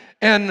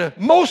 And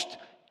most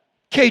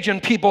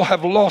Cajun people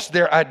have lost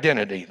their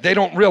identity. They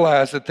don't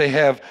realize that they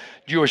have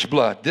Jewish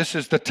blood. This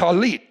is the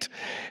talit,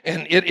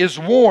 and it is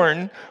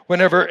worn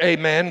whenever a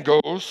man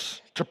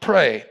goes to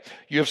pray.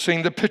 You have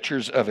seen the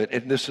pictures of it,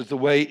 and this is the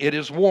way it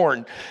is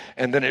worn,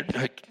 and then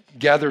it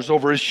gathers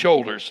over his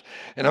shoulders.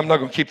 And I'm not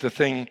going to keep the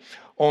thing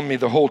on me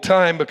the whole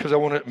time because I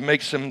want to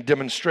make some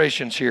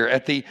demonstrations here.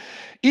 At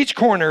each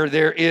corner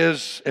there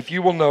is, if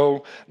you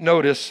will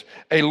notice,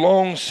 a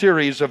long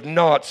series of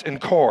knots and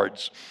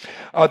cords.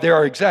 There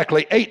are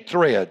exactly 8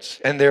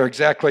 threads, and there are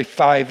exactly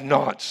 5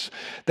 knots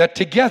that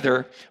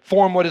together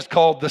form what is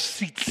called the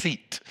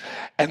tzitzit.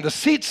 And the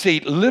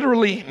tzitzit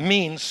literally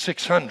means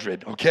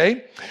 600,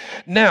 okay?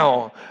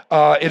 Now,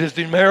 it is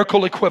the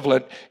numerical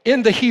equivalent.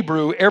 In the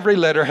Hebrew, every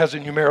letter has a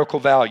numerical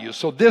value.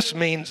 So this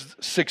means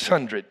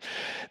 600.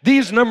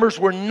 These numbers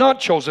were not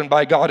chosen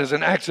by God as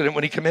an accident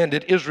when he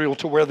commanded Israel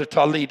to wear the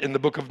talit in the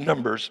book of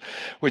Numbers,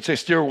 which they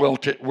still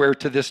wear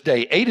to this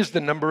day. 8 is the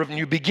number of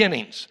new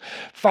beginnings.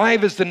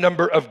 5 is the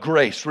number of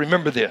grace.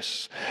 Remember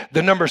this.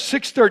 The number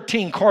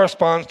 613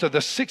 corresponds to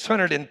the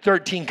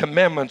 613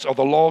 commandments of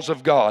the laws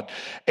of God.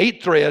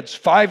 8 threads,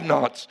 5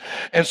 knots.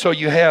 And so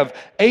you have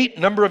 8,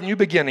 number of new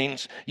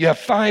beginnings. You have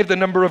 5, the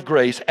number of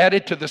grace.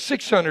 Added to the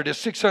 600 is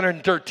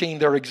 613.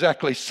 There are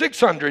exactly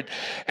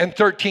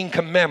 613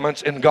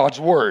 commandments in God's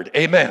word.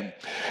 Amen.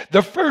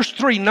 The first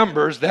 3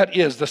 numbers, that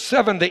is the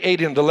 7, the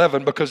 8, and the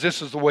 11, because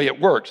this is the way it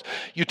works.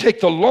 You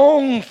take the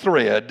long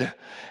thread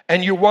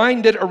and you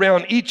wind it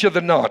around each of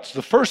the knots.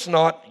 The first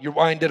knot, you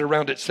wind it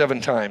around it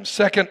 7 times.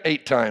 Second,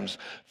 8 times.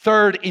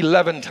 Third,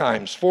 11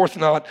 times. Fourth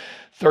knot,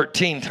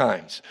 13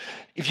 times.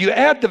 If you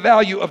add the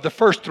value of the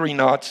first 3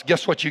 knots,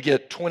 guess what you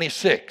get?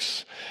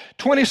 26.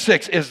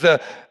 26 is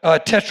the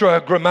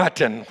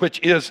tetragrammaton, which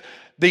is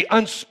the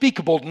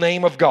unspeakable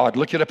name of God.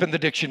 Look it up in the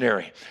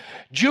dictionary.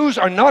 Jews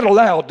are not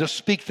allowed to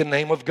speak the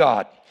name of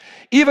God.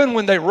 Even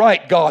when they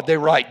write God, they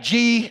write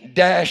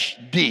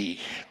G-D.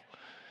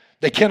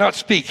 They cannot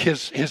speak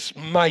his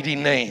mighty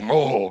name.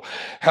 Oh,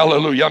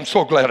 hallelujah. I'm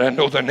so glad I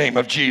know the name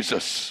of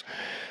Jesus.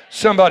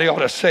 Somebody ought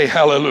to say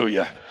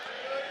hallelujah.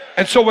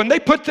 And so when they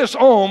put this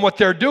on, what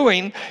they're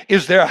doing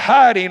is they're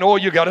hiding. Oh,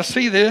 you got to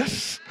see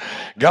this.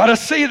 Got to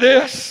see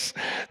this.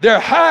 They're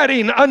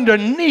hiding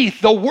underneath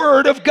the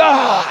Word of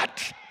God.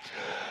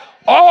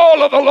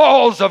 All of the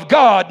laws of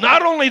God.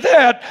 Not only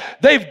that,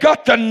 they've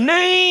got the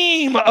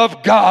name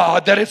of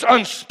God that is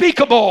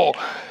unspeakable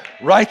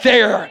right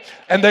there.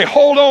 And they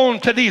hold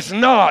on to these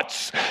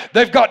knots.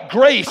 They've got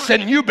grace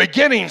and new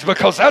beginnings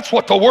because that's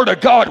what the Word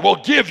of God will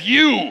give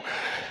you.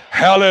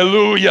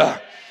 Hallelujah.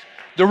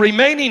 The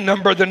remaining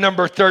number, the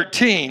number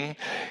 13,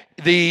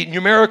 the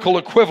numerical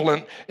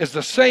equivalent is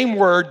the same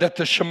word that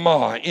the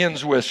Shema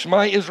ends with.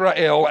 Shema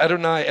Israel,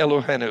 Adonai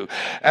Eloheinu.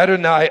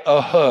 Adonai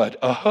Ahad.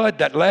 Ahad,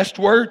 that last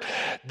word,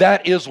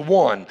 that is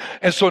one.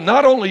 And so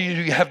not only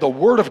do you have the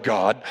Word of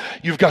God,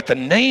 you've got the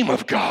name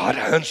of God,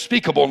 an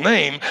unspeakable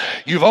name.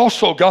 You've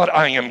also got,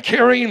 I am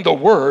carrying the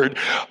word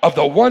of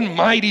the one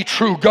mighty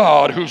true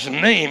God whose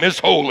name is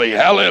holy.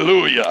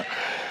 Hallelujah.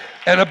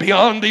 And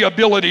beyond the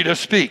ability to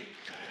speak.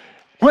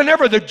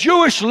 Whenever the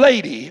Jewish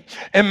lady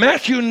in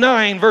Matthew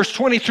 9, verse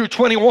 20 through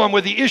 21,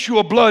 with the issue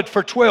of blood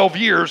for 12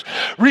 years,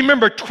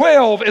 remember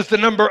 12 is the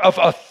number of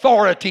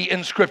authority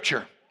in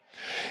Scripture.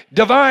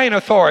 Divine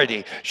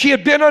authority. She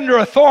had been under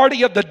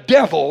authority of the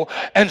devil,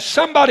 and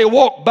somebody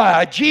walked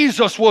by.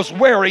 Jesus was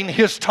wearing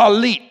his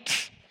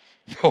talit.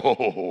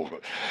 Oh,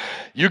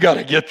 you got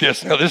to get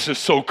this. Now, this is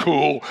so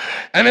cool.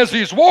 And as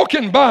he's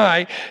walking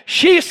by,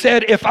 she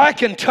said, if I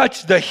can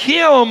touch the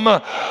hem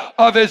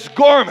of his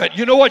garment.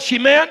 You know what she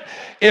meant?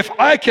 If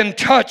I can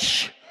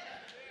touch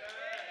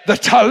the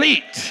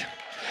talit,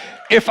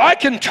 if I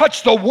can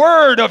touch the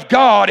Word of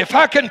God, if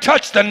I can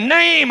touch the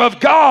name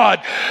of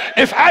God,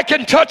 if I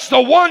can touch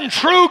the one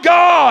true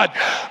God,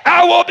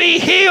 I will be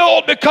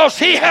healed because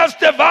he has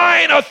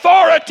divine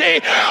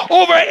authority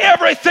over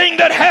everything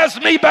that has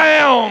me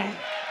bound.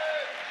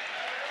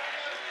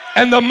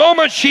 And the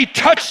moment she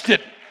touched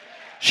it,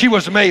 she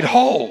was made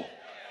whole.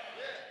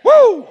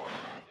 Woo!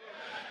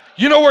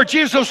 You know where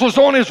Jesus was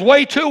on his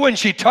way to when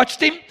she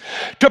touched him?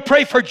 To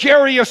pray for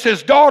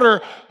Jairus'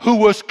 daughter, who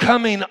was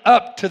coming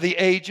up to the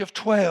age of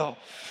 12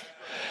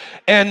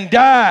 and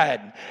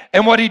died.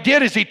 And what he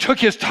did is he took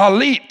his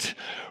talit,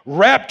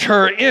 wrapped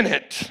her in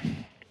it,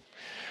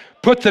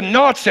 put the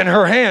knots in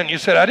her hand. You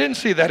said, I didn't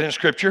see that in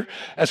Scripture.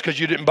 That's because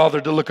you didn't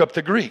bother to look up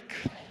the Greek.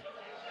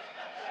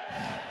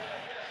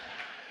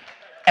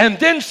 And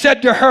then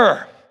said to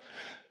her,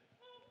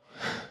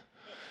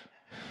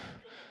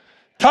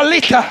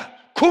 Talita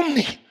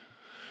Kumni.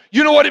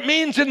 You know what it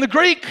means in the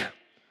Greek?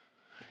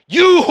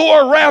 You who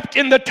are wrapped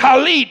in the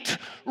talit,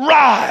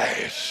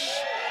 rise.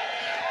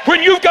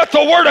 When you've got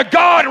the Word of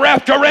God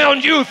wrapped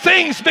around you,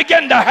 things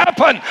begin to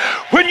happen.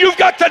 When you've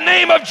got the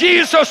name of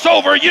Jesus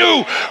over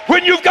you,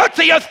 when you've got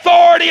the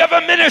authority of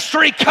a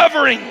ministry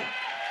covering.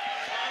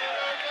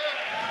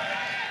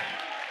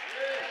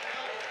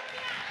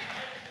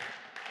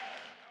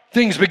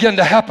 things begin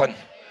to happen.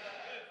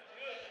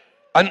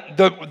 And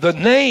the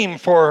name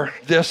for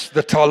this,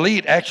 the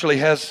talit, actually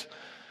has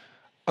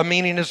a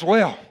meaning as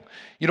well.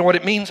 You know what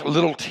it means? A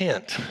little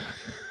tent.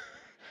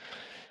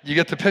 You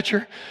get the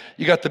picture?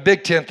 You got the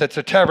big tent that's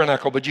a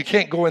tabernacle, but you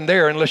can't go in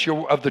there unless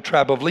you're of the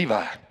tribe of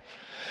Levi.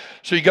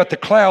 So you got the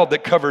cloud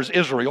that covers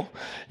Israel.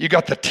 You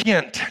got the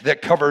tent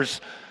that covers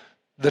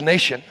the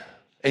nation.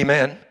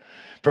 Amen.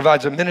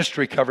 Provides a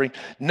ministry covering.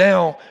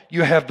 Now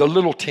you have the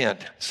little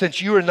tent.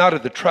 Since you are not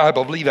of the tribe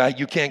of Levi,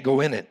 you can't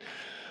go in it.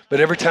 But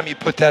every time you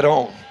put that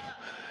on,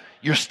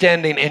 you're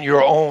standing in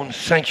your own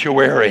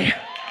sanctuary.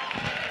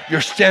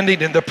 You're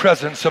standing in the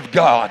presence of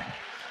God.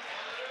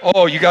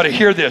 Oh, you got to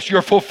hear this.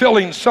 You're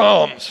fulfilling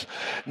Psalms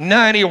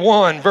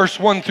 91, verse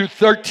 1 through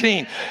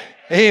 13.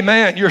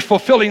 Amen. You're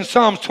fulfilling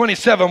Psalms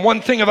 27.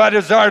 One thing have I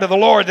desired of the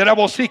Lord, that I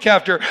will seek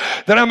after,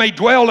 that I may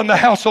dwell in the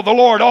house of the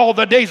Lord all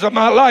the days of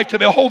my life, to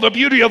behold the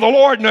beauty of the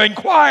Lord and to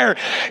inquire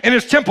in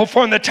his temple,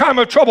 for in the time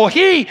of trouble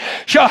he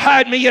shall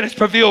hide me in his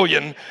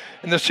pavilion.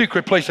 In the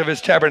secret place of his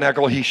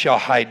tabernacle he shall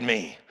hide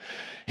me.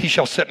 He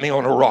shall set me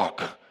on a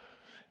rock.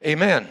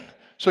 Amen.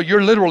 So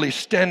you're literally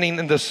standing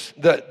in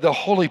the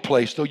holy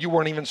place, though you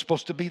weren't even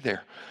supposed to be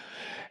there.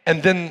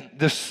 And then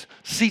this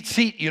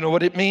seat, you know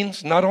what it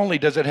means? Not only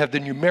does it have the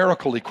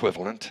numerical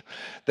equivalent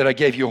that I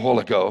gave you a while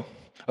ago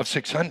of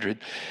 600,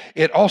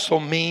 it also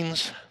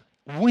means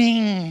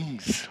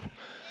wings.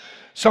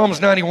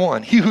 Psalms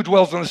 91, he who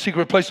dwells in the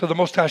secret place of the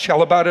Most High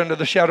shall abide under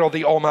the shadow of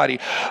the Almighty.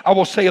 I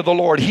will say of the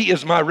Lord, he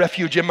is my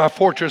refuge and my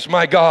fortress,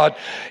 my God.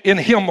 In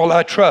him will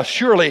I trust.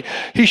 Surely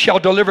he shall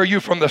deliver you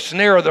from the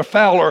snare of the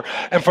fowler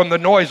and from the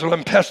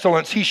noisome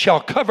pestilence. He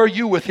shall cover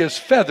you with his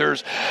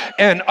feathers,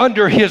 and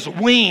under his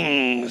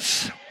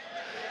wings,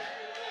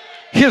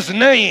 his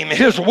name,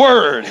 his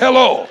word,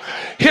 hello,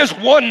 his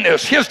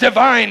oneness, his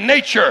divine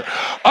nature,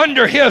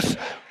 under his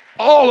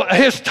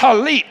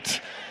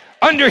talit,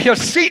 under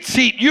his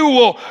seat, you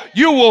will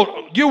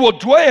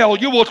dwell,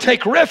 you will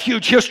take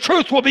refuge. His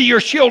truth will be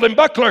your shield and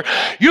buckler.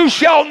 You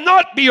shall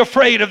not be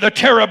afraid of the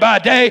terror by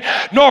day,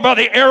 nor by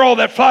the arrow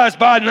that flies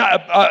by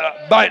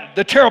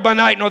the terror by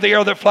night, nor the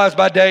arrow that flies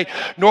by day,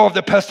 nor of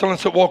the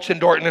pestilence that walks in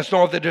darkness,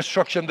 nor of the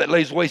destruction that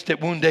lays waste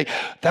at noonday.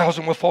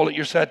 1,000 will fall at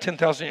your side,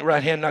 10,000 at your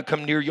right hand, not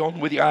come near you.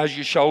 Only with your eyes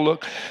you shall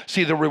look,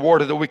 see the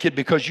reward of the wicked,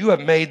 because you have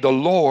made the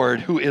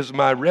Lord, who is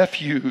my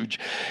refuge,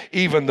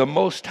 even the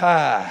Most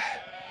High,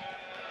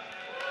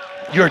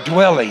 your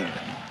dwelling.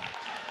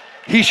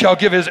 He shall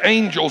give his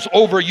angels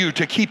over you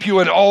to keep you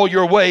in all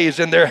your ways.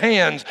 In their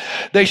hands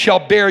they shall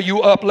bear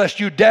you up, lest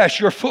you dash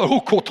your foot.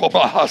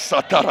 I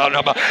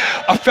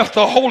felt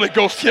the Holy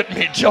Ghost hit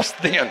me just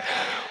then.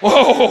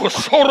 Oh,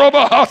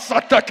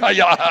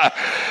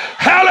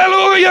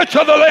 hallelujah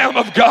to the Lamb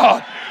of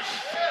God.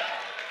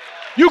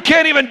 You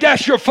can't even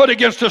dash your foot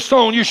against a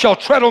stone. You shall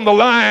tread on the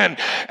lion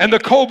and the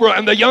cobra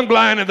and the young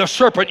lion and the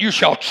serpent. You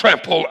shall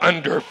trample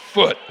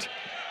underfoot.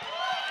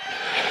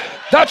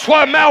 That's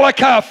why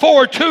Malachi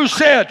 4:2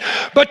 said,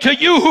 but to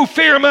you who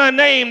fear my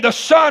name, the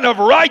Son of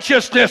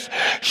Righteousness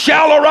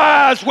shall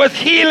arise with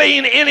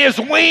healing in his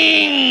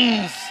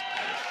wings.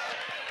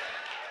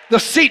 The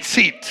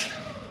seat.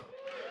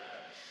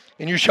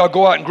 And you shall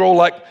go out and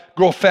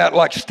grow fat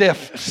like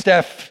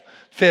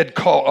staff-fed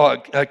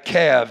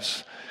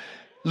calves.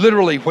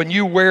 Literally, when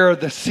you wear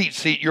the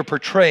seat, you're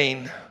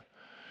portraying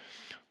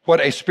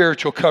what a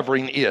spiritual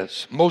covering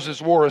is.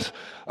 Moses wore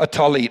a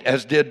talit,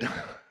 as did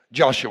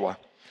Joshua,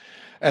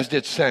 as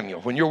did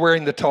Samuel. When you're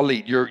wearing the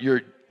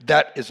talit,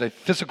 that is a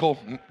physical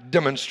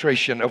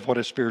demonstration of what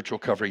a spiritual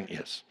covering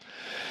is.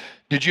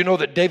 Did you know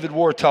that David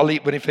wore a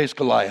talit when he faced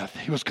Goliath?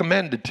 He was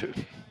commanded to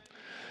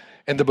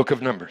in the book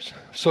of Numbers.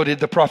 So did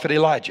the prophet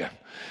Elijah.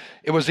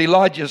 It was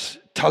Elijah's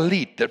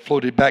talit that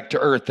floated back to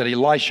earth that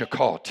Elisha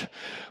caught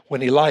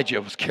when Elijah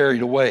was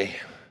carried away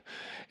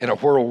in a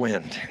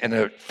whirlwind in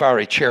a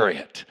fiery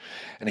chariot.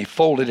 And he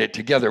folded it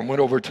together and went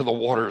over to the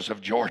waters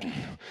of Jordan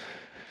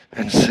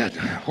and said,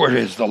 where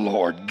is the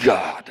Lord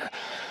God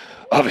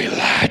of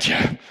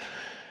Elijah?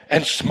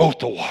 And smote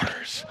the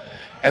waters,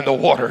 and the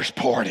waters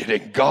parted,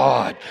 and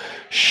God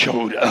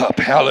showed up.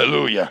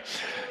 Hallelujah.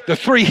 The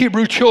 3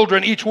 Hebrew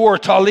children each wore a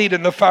talit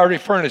in the fiery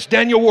furnace.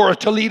 Daniel wore a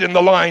talit in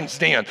the lion's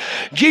den.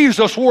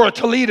 Jesus wore a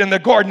talit in the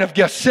Garden of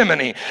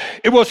Gethsemane.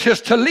 It was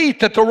his talit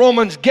that the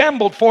Romans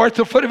gambled for at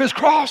the foot of his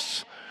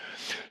cross.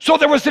 So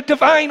there was a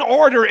divine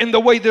order in the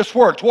way this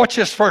worked. Watch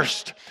this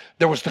first.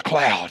 There was the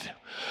cloud.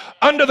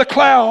 Under the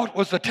cloud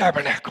was the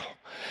tabernacle.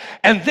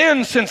 And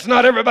then, since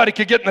not everybody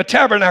could get in the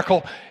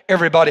tabernacle,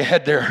 everybody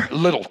had their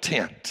little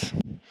tent.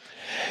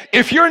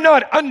 If you're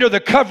not under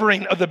the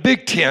covering of the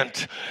big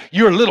tent,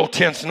 your little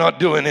tent's not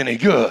doing any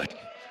good.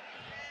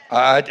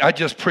 I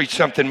just preached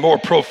something more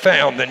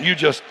profound than you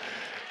just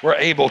were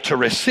able to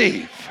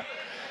receive.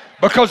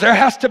 Because there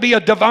has to be a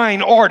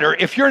divine order.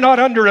 If you're not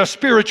under a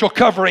spiritual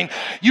covering,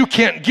 you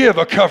can't give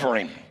a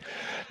covering.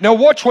 Now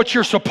watch what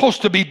you're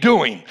supposed to be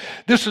doing.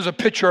 This is a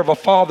picture of a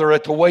father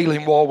at the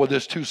Wailing Wall with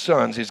his 2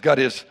 sons. He's got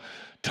his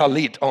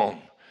talit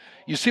on.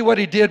 You see what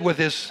he did with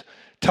his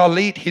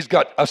Talit, he's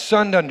got a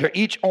sun under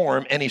each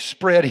arm, and he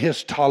spread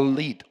his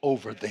talit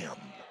over them.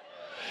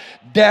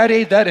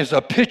 Daddy, that is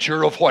a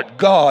picture of what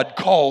God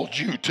called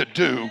you to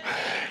do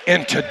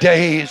in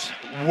today's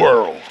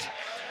world.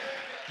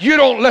 You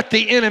don't let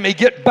the enemy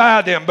get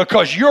by them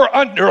because you're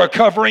under a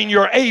covering.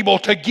 You're able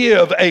to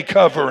give a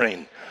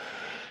covering.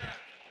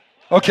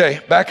 Okay,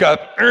 back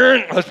up.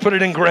 Let's put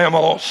it in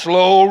grandma.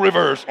 Slow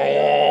reverse. Oh,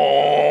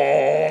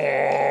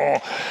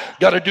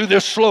 got to do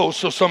this slow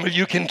so some of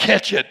you can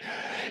catch it.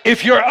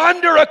 If you're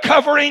under a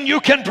covering, you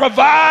can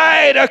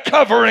provide a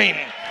covering.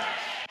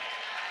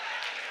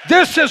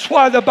 This is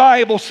why the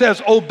Bible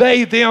says,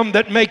 obey them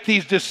that make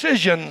these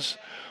decisions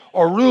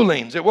or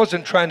rulings. It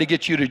wasn't trying to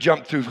get you to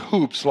jump through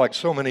hoops like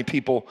so many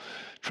people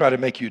try to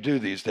make you do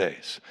these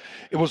days.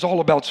 It was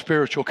all about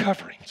spiritual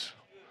coverings.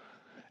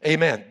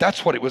 Amen.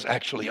 That's what it was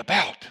actually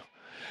about.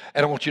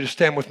 And I want you to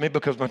stand with me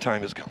because my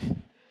time is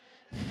gone.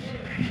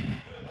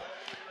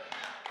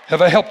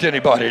 Have I helped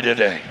anybody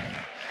today?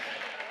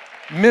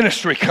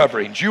 Ministry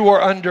coverings. You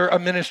are under a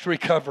ministry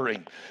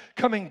covering.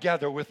 Come and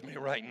gather with me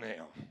right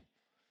now.